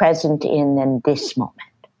be present in than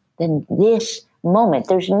this moment.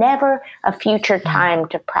 There's never a future time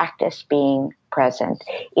to practice being present.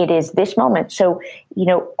 It is this moment. So,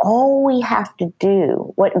 all we have to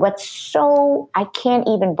do, I can't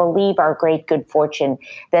even believe our great good fortune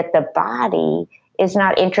that the body is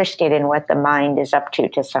not interested in what the mind is up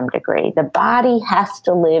to some degree. The body has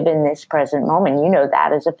to live in this present moment. You know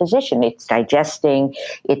that as a physician. It's digesting,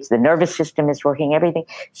 the nervous system is working, everything.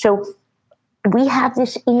 So we have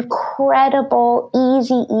this incredible,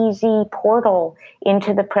 easy portal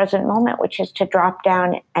into the present moment, which is to drop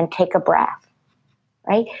down and take a breath,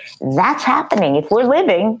 right? That's happening. If we're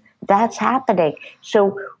living, that's happening.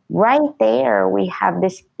 So right there, we have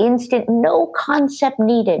this instant, no concept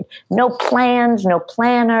needed, no plans, no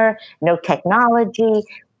planner, no technology.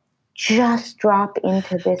 Just drop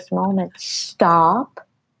into this moment. Stop,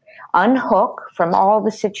 unhook from all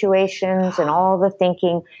the situations and all the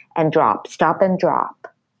thinking and drop. Stop and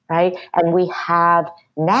drop, right? And we have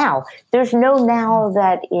now. There's no now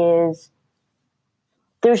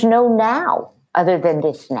other than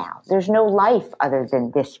this now. There's no life other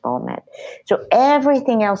than this moment. So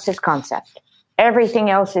everything else is concept. Everything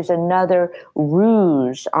else is another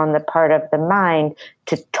ruse on the part of the mind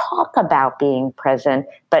to talk about being present,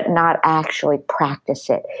 but not actually practice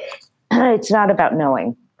it. It's not about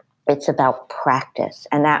knowing. It's about practice.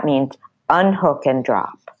 And that means unhook and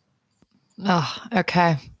drop. Oh,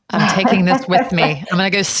 okay. I'm taking this with me. I'm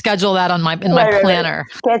going to go schedule that in my planner.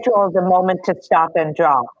 Schedule the moment to stop and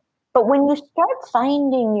drop. But when you start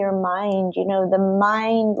finding your mind, the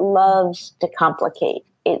mind loves to complicate.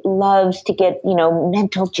 It loves to get,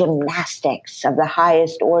 mental gymnastics of the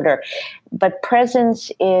highest order. But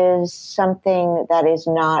presence is something that is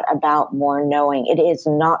not about more knowing. It is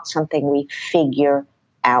not something we figure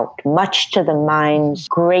out, much to the mind's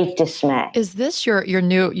great dismay. Is this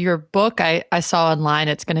your book? I saw online.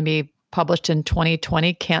 It's going to be published in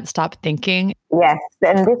 2020. Can't Stop Thinking. Yes,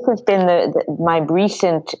 and this has been my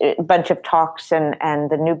recent bunch of talks, and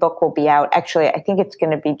the new book will be out. Actually, I think it's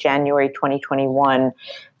going to be January 2021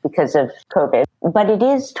 because of COVID. But it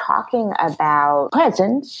is talking about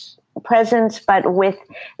presence, but with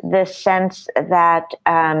the sense that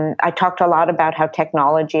I talked a lot about how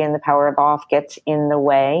technology and the power of off gets in the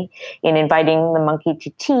way. In inviting the monkey to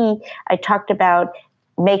tea, I talked about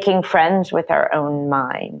making friends with our own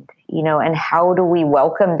mind, and how do we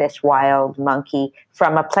welcome this wild monkey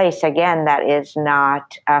from a place, again, that is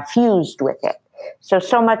not fused with it.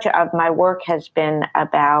 So much of my work has been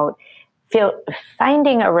about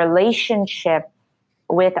finding a relationship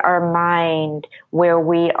with our mind where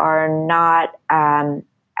we are not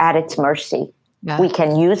at its mercy. Yeah. We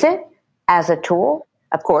can use it as a tool,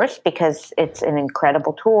 of course, because it's an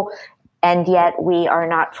incredible tool, and yet we are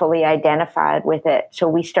not fully identified with it. So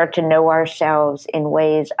we start to know ourselves in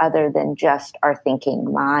ways other than just our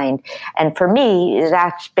thinking mind. And for me,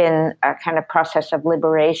 that's been a kind of process of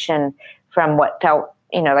liberation from what felt,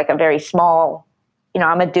 like a very small,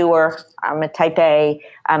 I'm a doer, I'm a type A,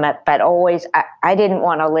 but always, I didn't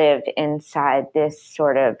want to live inside this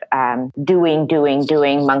sort of doing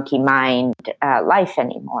monkey mind life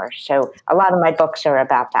anymore. So a lot of my books are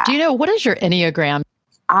about that. Do you know, what is your Enneagram?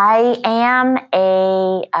 I am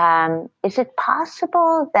is it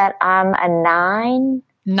possible that I'm a 9?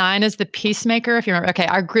 9 is the peacemaker, if you remember. Okay,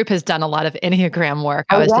 our group has done a lot of Enneagram work.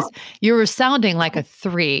 You were sounding like a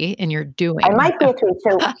 3 in your doing. I might be a 3.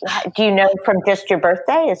 So do you know from just your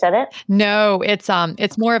birthday? Is that it? No, it's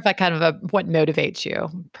more of a kind of what motivates you,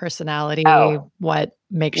 personality, what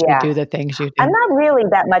makes you do the things you do. I'm not really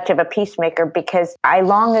that much of a peacemaker because I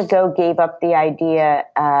long ago gave up the idea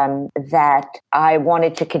that I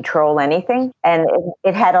wanted to control anything. And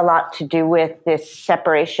it had a lot to do with this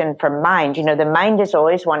separation from mind. The mind is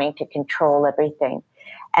always wanting to control everything.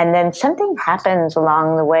 And then something happens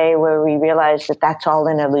along the way where we realize that that's all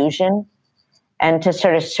an illusion, and to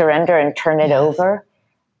sort of surrender and turn it over.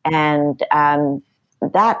 And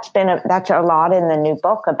that's a lot in the new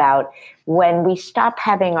book about when we stop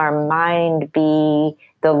having our mind be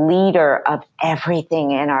the leader of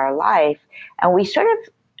everything in our life, and we sort of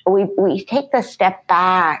we take the step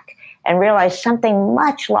back and realize something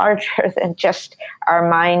much larger than just our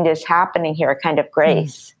mind is happening here, a kind of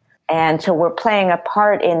grace. And so we're playing a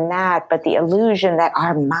part in that, but the illusion that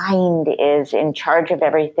our mind is in charge of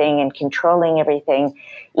everything and controlling everything,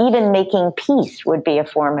 even making peace would be a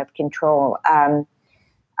form of control.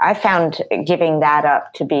 I found giving that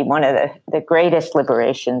up to be one of the greatest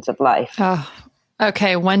liberations of life. Oh,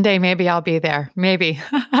 okay. One day, maybe I'll be there. Maybe.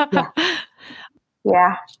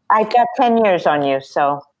 Yeah. I've got 10 years on you,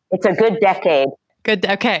 so it's a good decade. Good.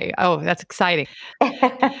 Okay. Oh, that's exciting.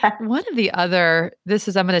 One of the other, I'm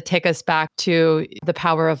going to take us back to the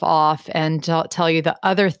power of off and tell you the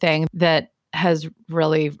other thing that has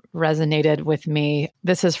really resonated with me.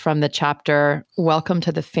 This is from the chapter, Welcome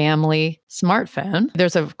to the Family Smartphone.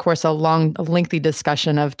 There's, of course, a lengthy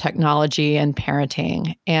discussion of technology and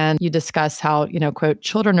parenting. And you discuss how, quote,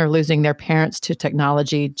 children are losing their parents to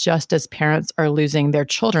technology just as parents are losing their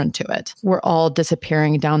children to it. We're all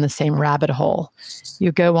disappearing down the same rabbit hole.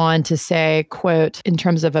 You go on to say, quote, in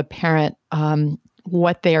terms of a parent,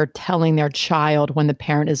 what they are telling their child when the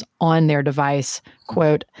parent is on their device,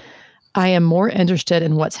 quote, I am more interested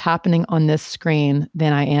in what's happening on this screen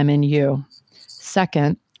than I am in you.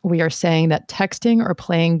 Second, we are saying that texting or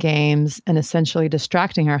playing games and essentially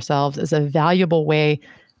distracting ourselves is a valuable way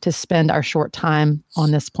to spend our short time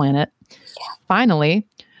on this planet. Finally,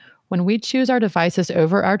 when we choose our devices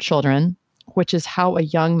over our children, which is how a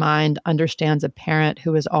young mind understands a parent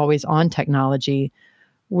who is always on technology,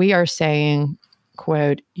 we are saying,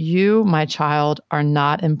 quote, you, my child, are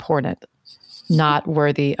not important, not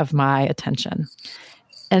worthy of my attention.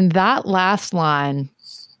 And that last line,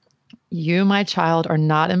 you, my child, are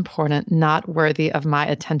not important, not worthy of my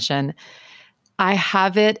attention. I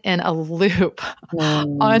have it in a loop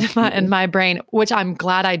in my brain, which I'm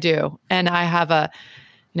glad I do. And I have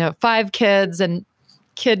 5 kids, and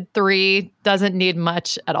kid 3 doesn't need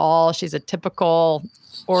much at all. She's a typical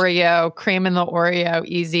Oreo, cream in the Oreo,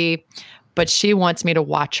 easy, but she wants me to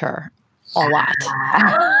watch her a lot.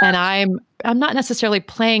 And I'm not necessarily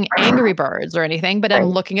playing Angry Birds or anything, but I'm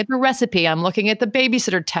looking at the recipe. I'm looking at the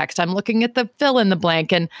babysitter text. I'm looking at the fill in the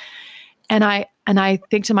blank. And I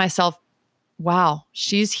think to myself, wow,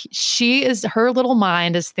 her little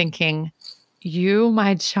mind is thinking, you,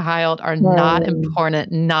 my child, are not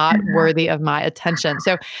important, not worthy of my attention.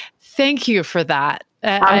 So thank you for that.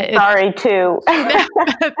 I'm sorry too.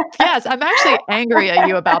 Yes, I'm actually angry at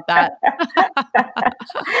you about that.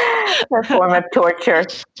 A form of torture.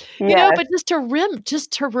 Yes. But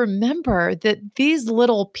just to remember that these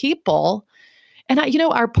little people, and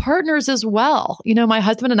our partners as well. My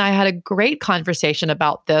husband and I had a great conversation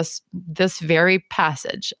about this very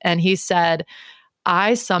passage, and he said,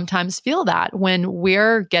 I sometimes feel that when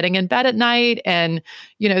we're getting in bed at night and,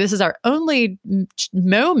 this is our only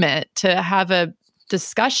moment to have a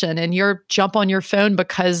discussion, and you're jump on your phone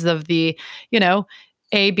because of the,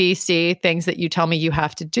 ABC things that you tell me you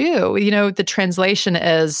have to do. The translation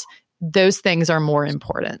is those things are more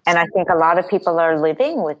important. And I think a lot of people are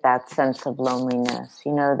living with that sense of loneliness,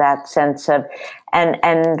 that sense of,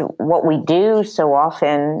 and what we do so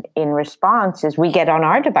often in response is we get on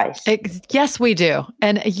our device. Yes, we do.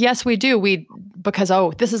 And yes, we do. Because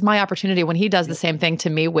this is my opportunity when he does the same thing to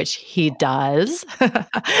me, which he does.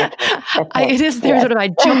 It is there sort of, I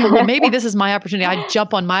jump, well, maybe this is my opportunity. I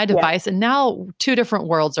jump on my device and now 2 different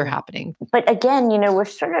worlds are happening. But again, we're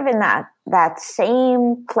sort of in that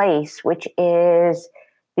same place, which is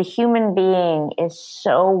the human being is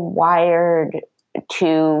so wired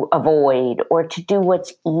to avoid or to do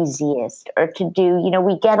what's easiest or to do,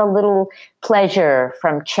 we get a little pleasure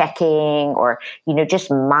from checking or,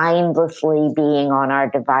 just mindlessly being on our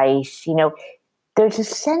device. There's a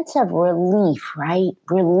sense of relief, right?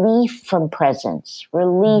 Relief from presence,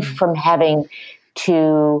 relief from having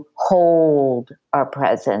to hold our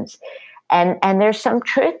presence. And there's some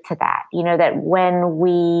truth to that, that when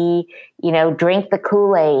we, drink the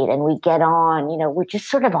Kool-Aid and we get on, we're just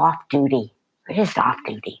sort of off duty. We're just off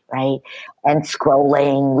duty, right? And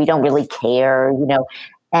scrolling, we don't really care,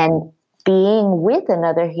 and being with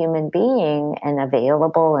another human being and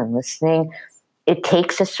available and listening, it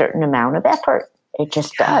takes a certain amount of effort. It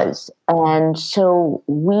just does. And so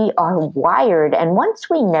we are wired. And once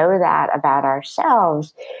we know that about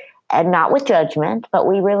ourselves, and not with judgment, but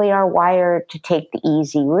we really are wired to take the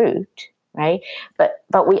easy route, right?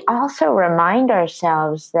 But we also remind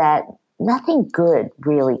ourselves that nothing good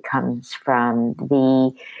really comes from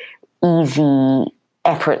the easy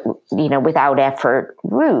effort, without effort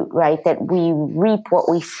route, right? That we reap what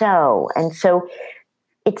we sow. And so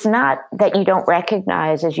it's not that you don't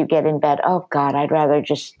recognize as you get in bed, oh God, I'd rather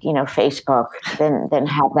just, Facebook than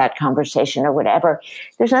have that conversation or whatever.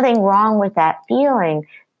 There's nothing wrong with that feeling.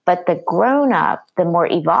 But the grown-up, the more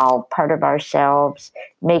evolved part of ourselves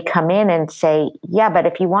may come in and say, yeah, but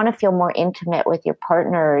if you want to feel more intimate with your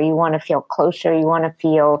partner, or you want to feel closer, you want to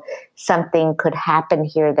feel something could happen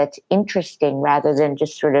here that's interesting rather than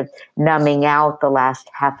just sort of numbing out the last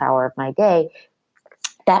half hour of my day,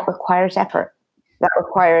 that requires effort. That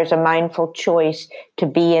requires a mindful choice to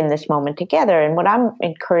be in this moment together. And what I'm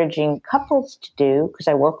encouraging couples to do, because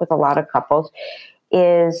I work with a lot of couples,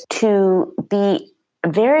 is to be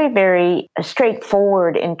very, very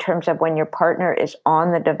straightforward in terms of when your partner is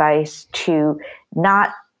on the device to not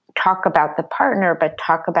talk about the partner, but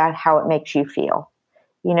talk about how it makes you feel.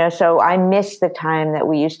 So I miss the time that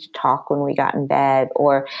we used to talk when we got in bed,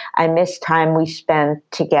 or I miss time we spent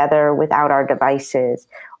together without our devices,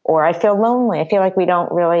 or I feel lonely. I feel like we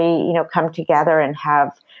don't really, come together and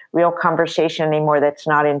have real conversation anymore that's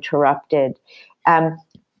not interrupted.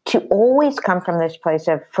 To always come from this place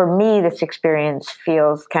of, for me, this experience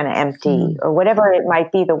feels kind of empty, or whatever it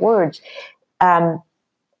might be, the words,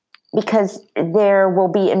 because there will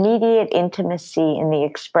be immediate intimacy in the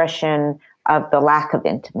expression of the lack of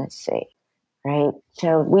intimacy, right?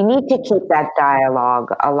 So we need to keep that dialogue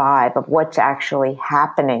alive of what's actually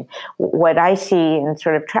happening. What I see, and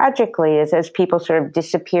sort of tragically, is as people sort of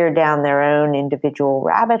disappear down their own individual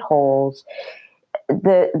rabbit holes,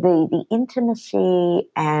 the intimacy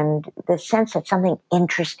and the sense that something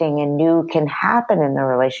interesting and new can happen in the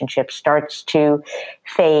relationship starts to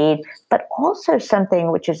fade. But also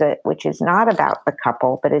something which is not about the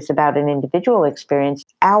couple, but is about an individual experience.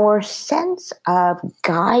 Our sense of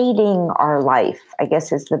guiding our life, I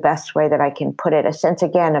guess, is the best way that I can put it. A sense,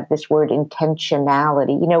 again, of this word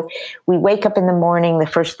intentionality. We wake up in the morning, the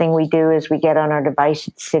first thing we do is we get on our device.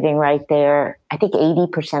 It's sitting right there. I think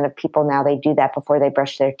 80% of people now, they do that before they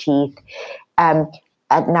brush their teeth.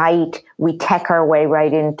 At night, we tech our way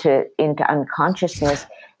right into unconsciousness.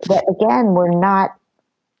 That, again, we're not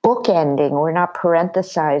bookending, we're not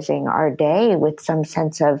parenthesizing our day with some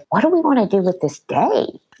sense of, what do we want to do with this day?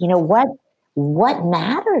 What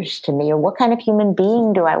matters to me, or what kind of human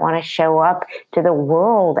being do I want to show up to the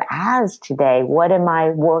world as today? What am I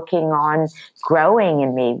working on growing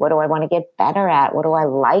in me? What do I want to get better at? What do I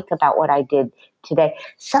like about what I did today?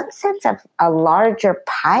 Some sense of a larger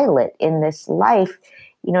pilot in this life.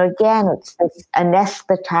 Again, it's this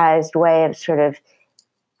anesthetized way of sort of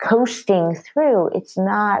coasting through. It's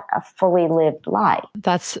not a fully lived life.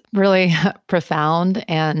 That's really profound.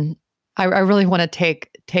 And I really want to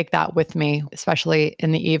take that with me, especially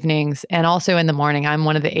in the evenings and also in the morning. I'm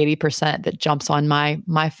one of the 80% that jumps on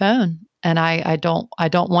my phone, and I don't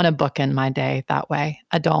want to bookend my day that way.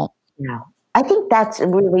 I don't. No. I think that's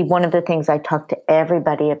really one of the things I talk to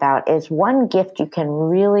everybody about is one gift you can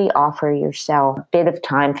really offer yourself a bit of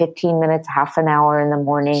time, 15 minutes, half an hour in the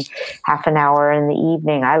morning, half an hour in the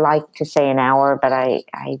evening. I like to say an hour, but I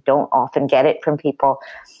don't often get it from people,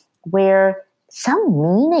 where some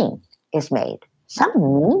meaning is made, some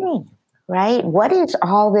meaning, right? What is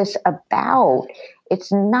all this about?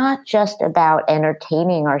 It's not just about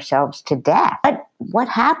entertaining ourselves to death, but what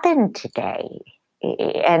happened today?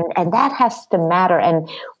 And that has to matter. And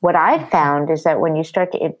what I've found is that when you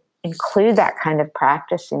start to include that kind of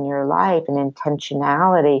practice in your life and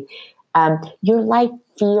intentionality, your life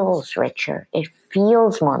feels richer. It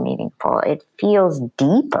feels more meaningful. It feels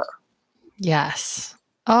deeper. Yes.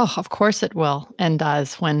 Oh, of course it will and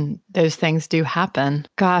does when those things do happen.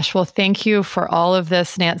 Gosh, well, thank you for all of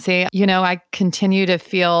this, Nancy. I continue to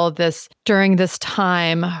feel this during this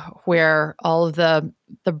time where all of the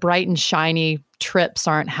bright and shiny trips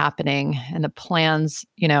aren't happening and the plans,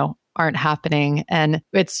 aren't happening. And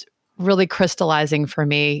it's really crystallizing for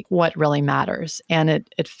me what really matters. And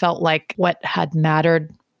it felt like what had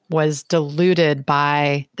mattered was diluted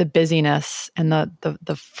by the busyness and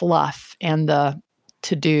the fluff and the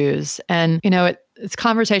to-dos. And, it's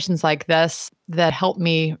conversations like this that help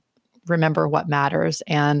me remember what matters.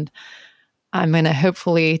 And I'm going to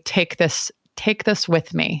hopefully take this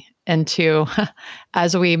with me into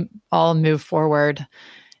as we all move forward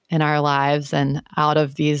in our lives and out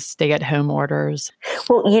of these stay-at-home orders.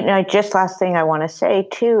 Well, just last thing I want to say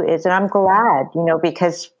too is, and I'm glad,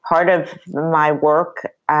 because part of my work,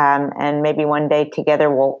 and maybe one day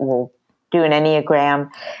together we'll do an Enneagram,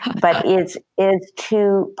 but is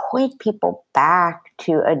to point people back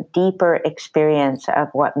to a deeper experience of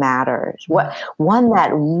what matters, one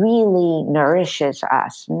that really nourishes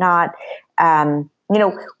us, not,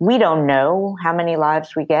 we don't know how many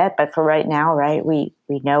lives we get, but for right now, right, we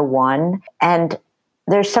know one. And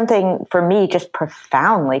there's something for me just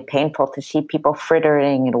profoundly painful to see people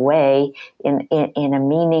frittering it away in a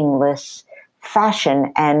meaningless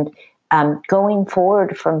fashion. And going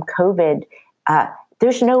forward from COVID,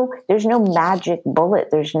 there's no magic bullet.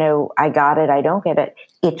 There's no, I got it, I don't get it.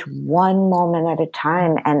 It's one moment at a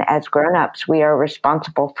time. And as grownups, we are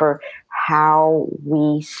responsible for how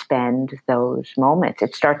we spend those moments.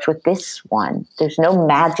 It starts with this one. There's no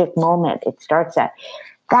magic moment. It starts at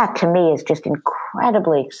that. To me is just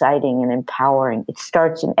incredibly exciting and empowering. It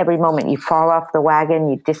starts in every moment. You fall off the wagon,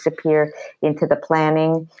 you disappear into the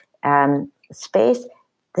planning space.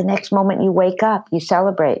 The next moment you wake up, you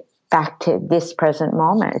celebrate back to this present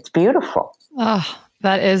moment. It's beautiful. Oh,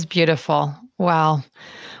 that is beautiful. Wow.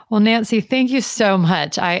 Well, Nancy, thank you so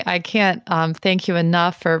much. I can't thank you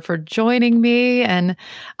enough for joining me. And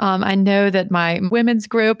I know that my women's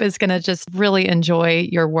group is going to just really enjoy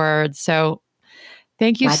your words. So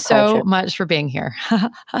thank you so much for being here.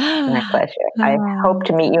 My pleasure. I hope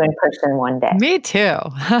to meet you in person one day. Me too.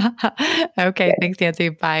 Okay. Thanks, Nancy.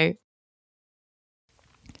 Bye.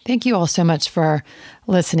 Thank you all so much for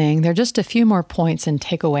listening. There are just a few more points and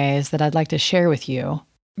takeaways that I'd like to share with you.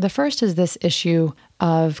 The first is this issue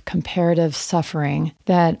of comparative suffering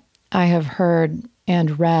that I have heard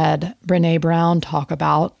and read Brené Brown talk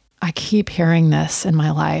about. I keep hearing this in my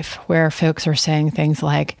life where folks are saying things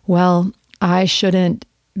like, well, I shouldn't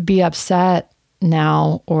be upset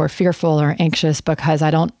now or fearful or anxious because I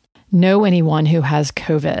don't know anyone who has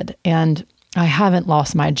COVID and I haven't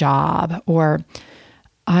lost my job, or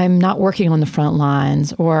I'm not working on the front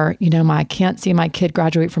lines, or, I can't see my kid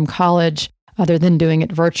graduate from college other than doing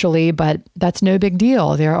it virtually, but that's no big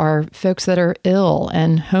deal. There are folks that are ill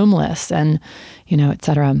and homeless and, et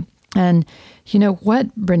cetera. And,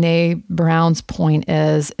 what Brene Brown's point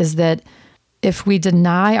is that if we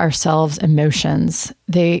deny ourselves emotions,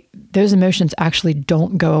 those emotions actually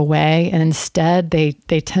don't go away. And instead they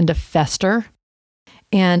tend to fester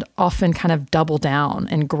and often kind of double down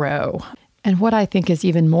and grow. And what I think is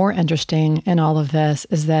even more interesting in all of this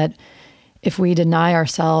is that if we deny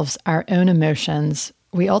ourselves our own emotions,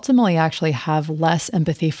 we ultimately actually have less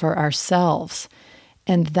empathy for ourselves.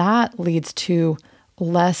 And that leads to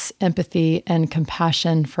less empathy and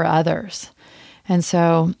compassion for others. And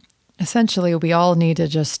so essentially, we all need to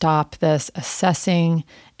just stop this assessing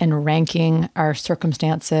and ranking our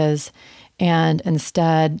circumstances and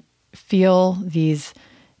instead feel these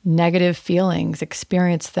negative feelings,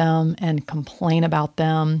 experience them, and complain about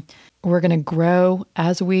them. We're going to grow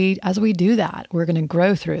as we do that. We're going to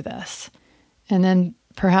grow through this. And then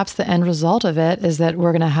perhaps the end result of it is that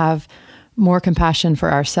we're going to have more compassion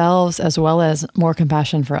for ourselves as well as more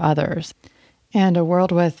compassion for others. And a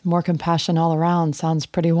world with more compassion all around sounds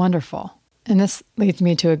pretty wonderful. And this leads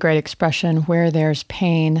me to a great expression: where there's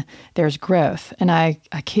pain, there's growth. And I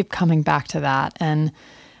keep coming back to that. And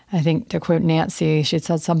I think, to quote Nancy, she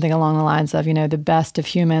said something along the lines of, the best of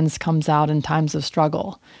humans comes out in times of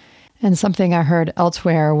struggle. And something I heard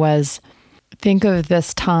elsewhere was, think of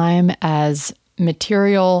this time as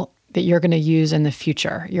material that you're going to use in the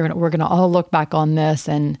future. We're going to all look back on this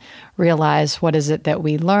and realize what is it that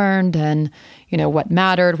we learned and, what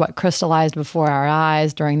mattered, what crystallized before our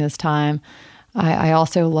eyes during this time. I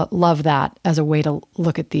also love that as a way to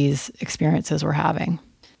look at these experiences we're having.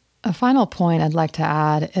 A final point I'd like to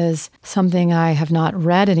add is something I have not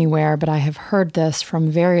read anywhere, but I have heard this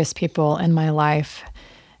from various people in my life.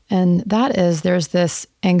 And that is, there's this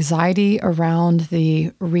anxiety around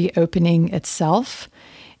the reopening itself.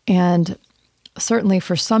 And certainly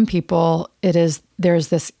for some people, there's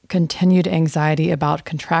this continued anxiety about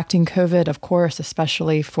contracting COVID, of course,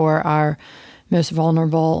 especially for our most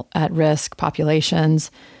vulnerable at-risk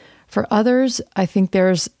populations. For others, I think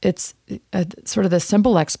it's sort of the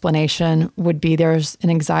simple explanation would be there's an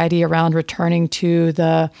anxiety around returning to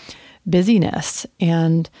the busyness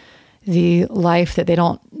and the life that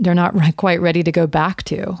they're not quite ready to go back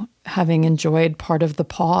to, having enjoyed part of the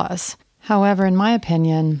pause. However, in my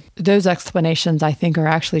opinion, those explanations I think are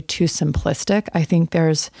actually too simplistic. I think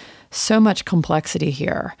there's so much complexity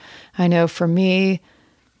here. I know for me,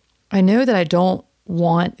 I know that I don't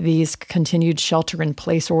want these continued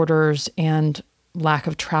shelter-in-place orders and lack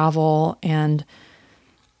of travel and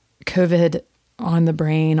COVID on the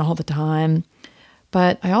brain all the time.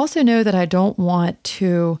 But I also know that I don't want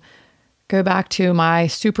to go back to my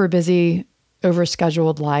super busy,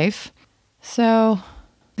 overscheduled life. So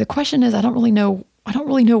the question is, I don't really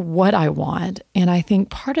know what I want. And I think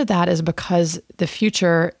part of that is because the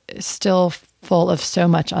future is still full of so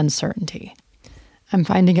much uncertainty. I'm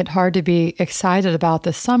finding it hard to be excited about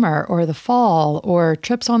the summer or the fall or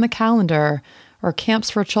trips on the calendar or camps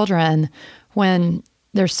for children when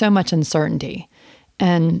there's so much uncertainty.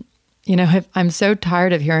 And, I'm so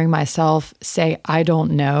tired of hearing myself say, I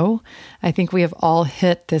don't know. I think we have all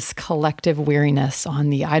hit this collective weariness on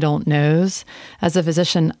the I don't knows. As a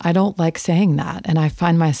physician, I don't like saying that. And I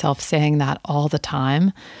find myself saying that all the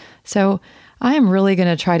time. So I am really going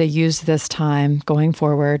to try to use this time going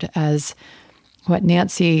forward as what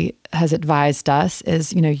Nancy has advised us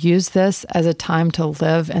is, use this as a time to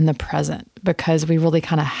live in the present, because we really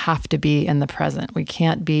kind of have to be in the present. We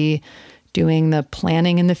can't be doing the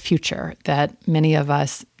planning in the future that many of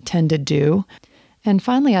us tend to do. And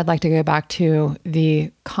finally, I'd like to go back to the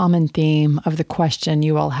common theme of the question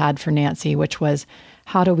you all had for Nancy, which was,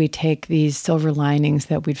 how do we take these silver linings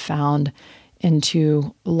that we'd found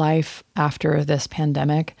into life after this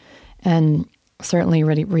pandemic? And certainly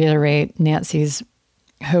reiterate Nancy's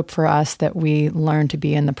hope for us that we learn to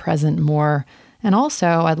be in the present more. And also,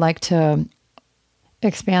 I'd like to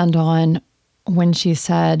expand on when she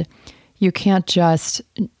said, you can't just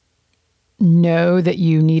know that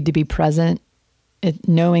you need to be present.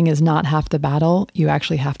 Knowing is not half the battle. You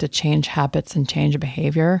actually have to change habits and change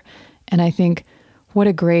behavior. And I think what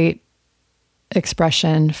a great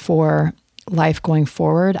expression for life going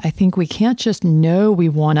forward. I think we can't just know we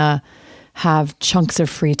want to have chunks of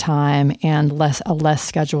free time and a less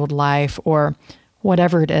scheduled life, or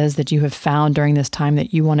whatever it is that you have found during this time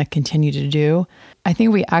that you want to continue to do. I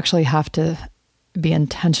think we actually have to be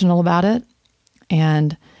intentional about it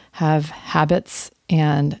and have habits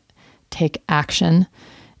and take action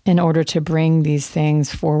in order to bring these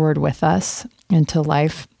things forward with us into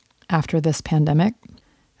life after this pandemic.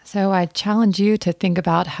 So I challenge you to think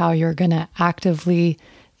about how you're going to actively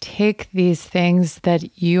take these things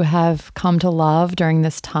that you have come to love during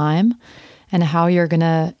this time and how you're going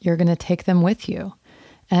to take them with you.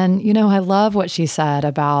 And, I love what she said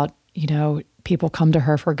about, people come to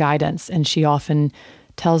her for guidance, and she often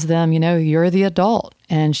tells them, you're the adult,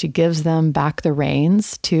 and she gives them back the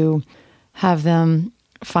reins to have them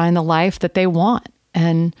find the life that they want.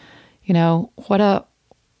 And,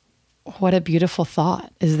 what a beautiful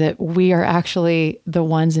thought is that we are actually the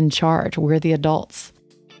ones in charge. We're the adults.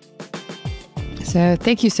 So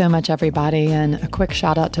thank you so much, everybody. And a quick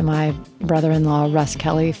shout out to my brother-in-law, Russ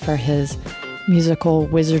Kelly, for his musical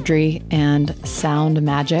wizardry and sound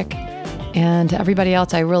magic. And to everybody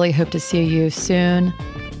else, I really hope to see you soon.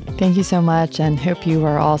 Thank you so much, and hope you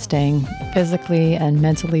are all staying physically and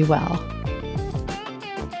mentally well.